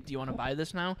 hey, do you want to buy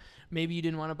this now? Maybe you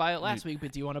didn't want to buy it last week,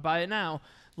 but do you want to buy it now?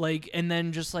 Like, and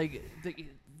then just like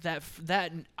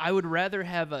that I would rather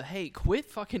have a, hey, quit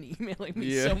fucking emailing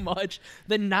me so much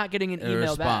than not getting an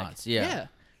email response, back. Yeah.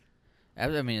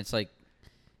 I mean, it's like,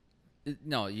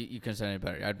 no, you can say it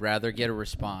better. I'd rather get a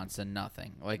response than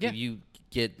nothing. Like if you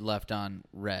get left on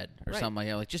red or something like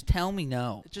that, like just tell me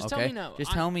no. Just tell me no.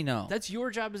 Just tell me no. That's your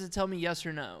job, is to tell me yes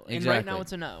or no. Exactly. And right now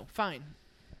it's a no. Fine.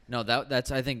 No,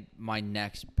 that's I think my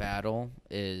next battle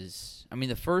is. I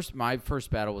mean, my first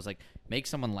battle was like make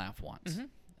someone laugh once,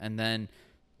 and then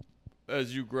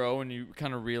as you grow and you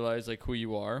kind of realize like who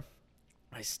you are,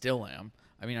 I still am.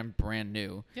 I mean, I'm brand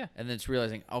new. Yeah. And then it's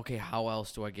realizing, okay, how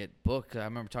else do I get booked? I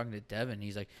remember talking to Devin.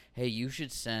 He's like, hey, you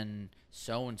should send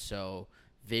so-and-so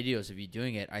videos of you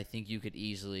doing it. I think you could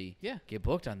easily get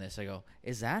booked on this. I go,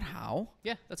 is that how?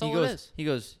 Yeah, that's all it is. He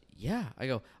goes, yeah. I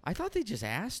go, I thought they just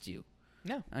asked you.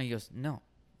 No. And he goes, no.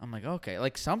 I'm like, okay.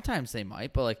 Like, sometimes they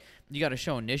might, but, like, you got to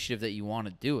show initiative that you want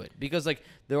to do it. Because, like,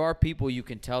 there are people you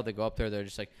can tell that go up there, they're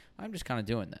just like, I'm just kind of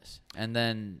doing this. And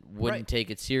then wouldn't take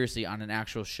it seriously on an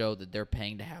actual show that they're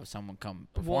paying to have someone come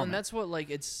perform. Well, and that's what, like,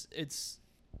 it's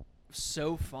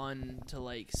so fun to,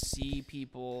 like, see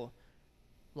people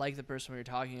like the person we were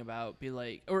talking about be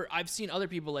like, or I've seen other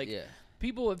people, like,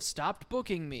 people have stopped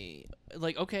booking me.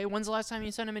 Like, okay, when's the last time you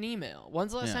sent him an email?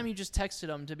 When's the last time you just texted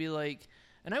him to be like,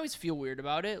 and I always feel weird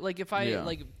about it. Like if I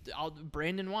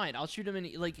Brandon White, I'll shoot him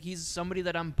like he's somebody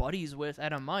that I'm buddies with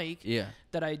at a mic. Yeah.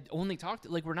 That I only talk to.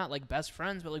 Like we're not like best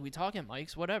friends, but like we talk at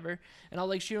mics, whatever. And I'll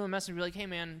like shoot him a message and be like, hey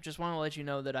man, just want to let you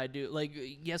know that I do. Like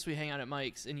yes, we hang out at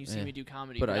mics and you see me do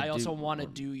comedy, but I also want to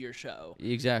do your show.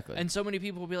 Exactly. And so many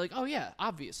people will be like, oh yeah,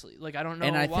 obviously. Like I don't know.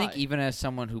 And I think even as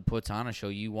someone who puts on a show,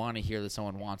 you want to hear that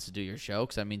someone wants to do your show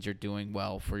because that means you're doing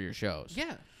well for your shows.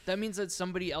 Yeah. That means that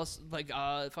somebody else, like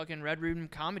fucking Red Room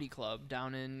Comedy Club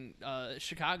down in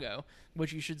Chicago,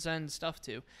 which you should send stuff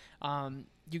to,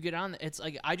 you get on. It's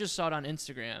like I just saw it on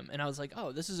Instagram, and I was like,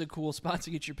 oh, this is a cool spot to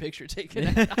get your picture taken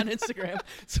on Instagram.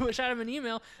 So I shot him an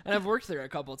email, and I've worked there a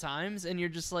couple times, and you're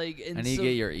just like... I need to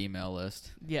get your email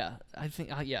list. Yeah, I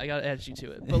think... I got to add you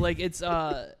to it. But like it's...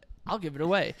 I'll give it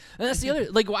away. And that's the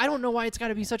other... Like, I don't know why it's got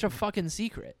to be such a fucking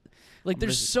secret. Like,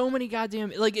 there's so many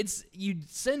goddamn... Like, it's... You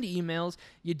send emails,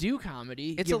 you do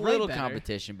comedy, it's you a little better,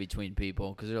 competition betwing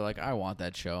people, because they're like, I want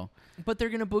that show. But they're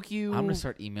going to book you... I'm going to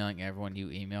start emailing everyone you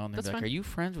email, and they're like, fine. Are you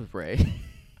friends with Ray?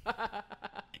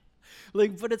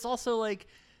 Like, but it's also like...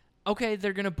 Okay,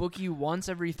 they're going to book you once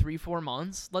every 3-4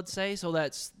 months, let's say. So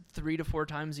that's 3 to 4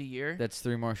 times a year. That's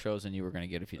 3 more shows than you were going to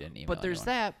get if you didn't email But there's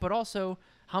anyone. that. But also,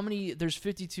 how many... There's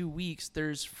 52 weeks.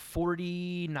 There's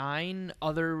 49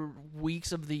 other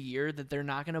weeks of the year that they're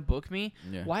not going to book me.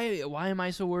 Yeah. Why am I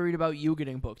so worried about you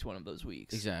getting booked one of those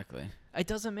weeks? Exactly. It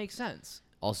doesn't make sense.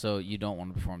 Also, you don't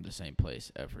want to perform the same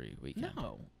place every weekend.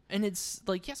 No. And it's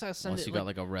like, yes, I'll send Unless it. you got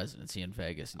like a residency in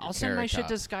Vegas. I'll send my shit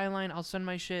to Skyline. I'll send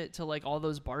my shit to like all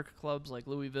those bark clubs like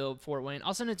Louisville, Fort Wayne.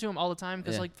 I'll send it to them all the time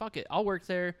because like fuck it, I'll work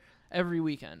there every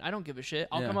weekend. I don't give a shit.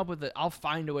 I'll come up with it. I'll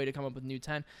find a way to come up with new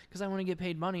 10 because I want to get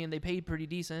paid money, and they pay pretty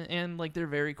decent, and like they're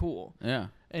very cool. Yeah.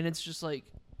 And it's just like,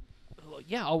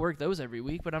 yeah, I'll work those every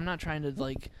week, but I'm not trying to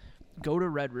like go to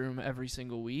Red Room every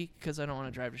single week because I don't want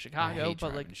to drive to Chicago. I hate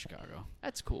but like to Chicago.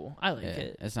 That's cool. I like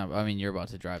it. It's not. I mean, you're about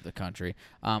to drive the country.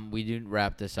 We do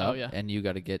wrap this up. And you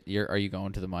got to get. Are you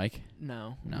going to the mic?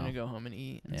 No. I'm gonna go home and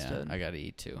eat instead. I got to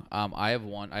eat too. I have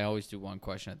one. I always do one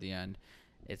question at the end.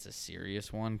 It's a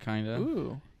serious one, kind of.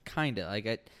 Ooh. Kind of.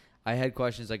 Like I had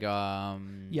questions like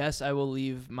Yes, I will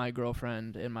leave my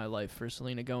girlfriend in my life for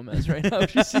Selena Gomez right now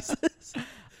if she sees this.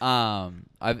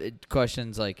 I've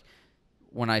questions like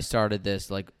when I started this,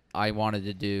 like I wanted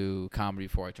to do comedy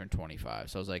before I turned 25.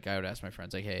 So I was like, I would ask my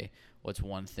friends like, hey, what's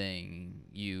one thing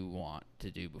you want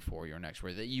to do before your next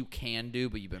career that you can do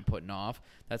but you've been putting off?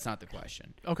 That's not the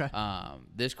question. Okay.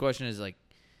 This question is like,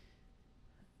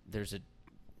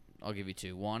 I'll give you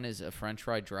two. One is a French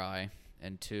fry dry,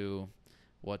 and two,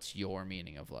 what's your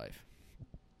meaning of life?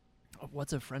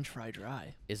 What's a French fry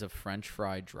dry? Is a French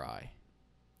fry dry?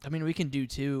 I mean, we can do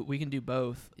two. We can do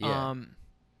both. Yeah.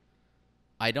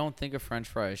 I don't think a French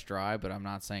fry is dry, but I'm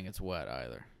not saying it's wet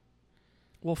either.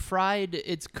 Well, fried,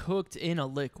 it's cooked in a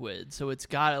liquid, so it's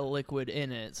got a liquid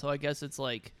in it. So I guess it's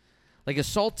like a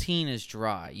saltine is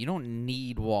dry. You don't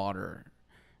need water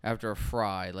after a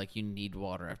fry like you need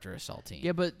water after a saltine.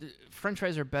 Yeah, but French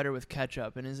fries are better with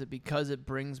ketchup, and is it because it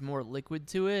brings more liquid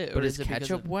to it? But is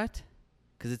ketchup wet?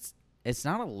 Because it's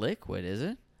not a liquid, is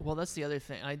it? Well, that's the other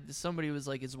thing. Somebody was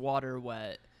like, is water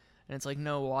wet? And it's like,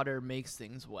 no, water makes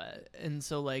things wet. And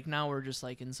so, like, now we're just,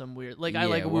 like, in some weird... Like, I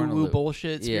like woo-woo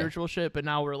bullshit, spiritual shit, but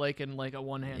now we're, like, in, like, a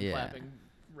one-hand clapping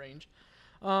range.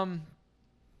 I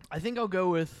think I'll go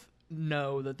with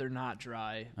no, that they're not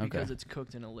dry because it's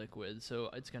cooked in a liquid, so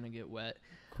it's going to get wet.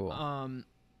 Cool.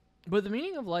 But the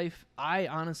meaning of life, I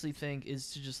honestly think,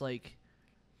 is to just, like...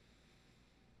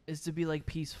 is to be, like,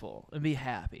 peaceful and be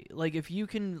happy. Like, if you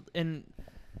can... and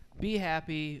be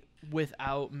happy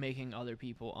without making other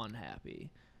people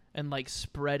unhappy, and like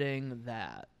spreading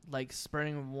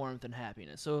warmth and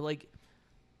happiness. So like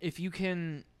if you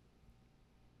can,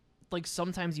 like,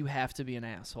 sometimes you have to be an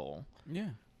asshole,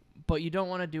 but you don't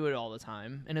want to do it all the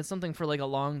time. And it's something for like a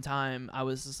long time I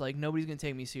was just like, nobody's gonna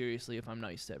take me seriously if I'm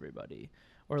nice to everybody,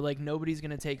 or like nobody's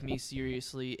gonna take me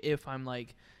seriously if I'm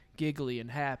like giggly and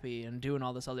happy and doing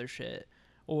all this other shit.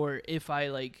 Or if I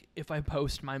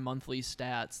post my monthly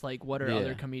stats, like, what are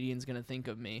other comedians going to think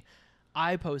of me?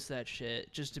 I post that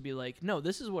shit just to be like, no,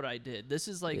 this is what I did. This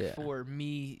is, like, for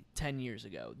me 10 years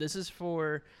ago. This is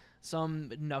for some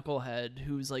knucklehead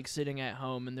who's, like, sitting at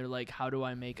home and they're like, how do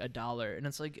I make $1? And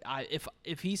it's like,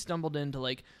 if he stumbled into,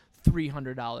 like,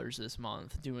 $300 this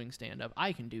month doing stand-up,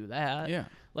 I can do that. Yeah.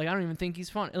 Like, I don't even think he's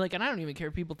funny. Like, and I don't even care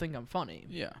if people think I'm funny.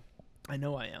 Yeah. I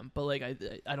know I am. But, like,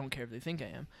 I don't care if they think I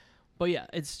am. But yeah,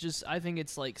 it's just, I think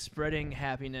it's like spreading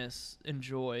happiness and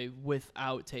joy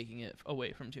without taking it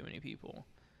away from too many people.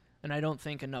 And I don't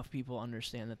think enough people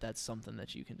understand that that's something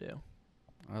that you can do.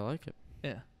 I like it.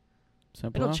 Yeah.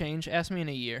 Simple. It'll change. Ask me in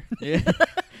a year. Yeah.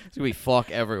 So we fuck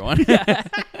everyone. Yeah.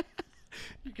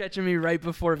 You're catching me right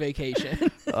before vacation.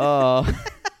 Oh.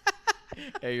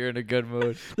 Hey, you're in a good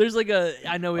mood. There's like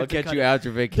I know I'll catch you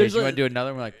after vacation. You want to do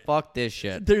another one? We're like, fuck this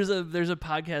shit. There's a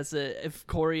podcast that if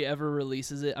Corey ever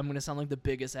releases it, I'm gonna sound like the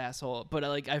biggest asshole. But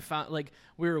I found like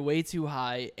we were way too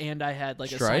high, and I had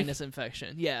like a sinus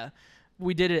infection. Yeah.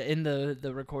 We did it in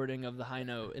the recording of the High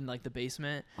Note in like the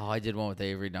basement. Oh, I did one with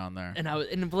Avery down there.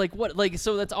 And like what, like,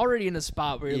 so that's already in a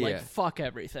spot where you're like, fuck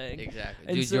everything. Exactly.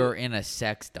 And dude, so, you're in a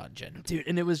sex dungeon. Dude,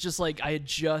 and it was just like I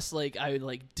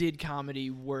did comedy,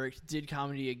 worked, did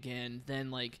comedy again, then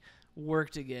like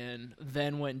worked again,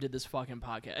 then went and did this fucking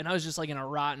podcast. And I was just like in a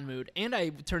rotten mood. And I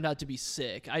turned out to be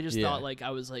sick. I just thought like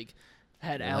I was like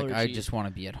had allergies. Like, I just want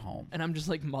to be at home. And I'm just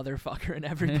like motherfucker and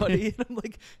everybody. And I'm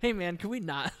like, hey man, can we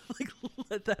not like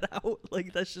let that out?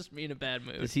 Like that's just me in a bad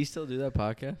mood. Does he still do that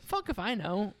podcast? Fuck if I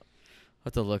know. I'll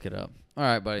have to look it up. All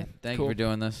right, buddy. Thank you for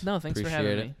doing this. No, thanks for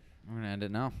having me. I'm going to end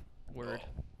it now. Word.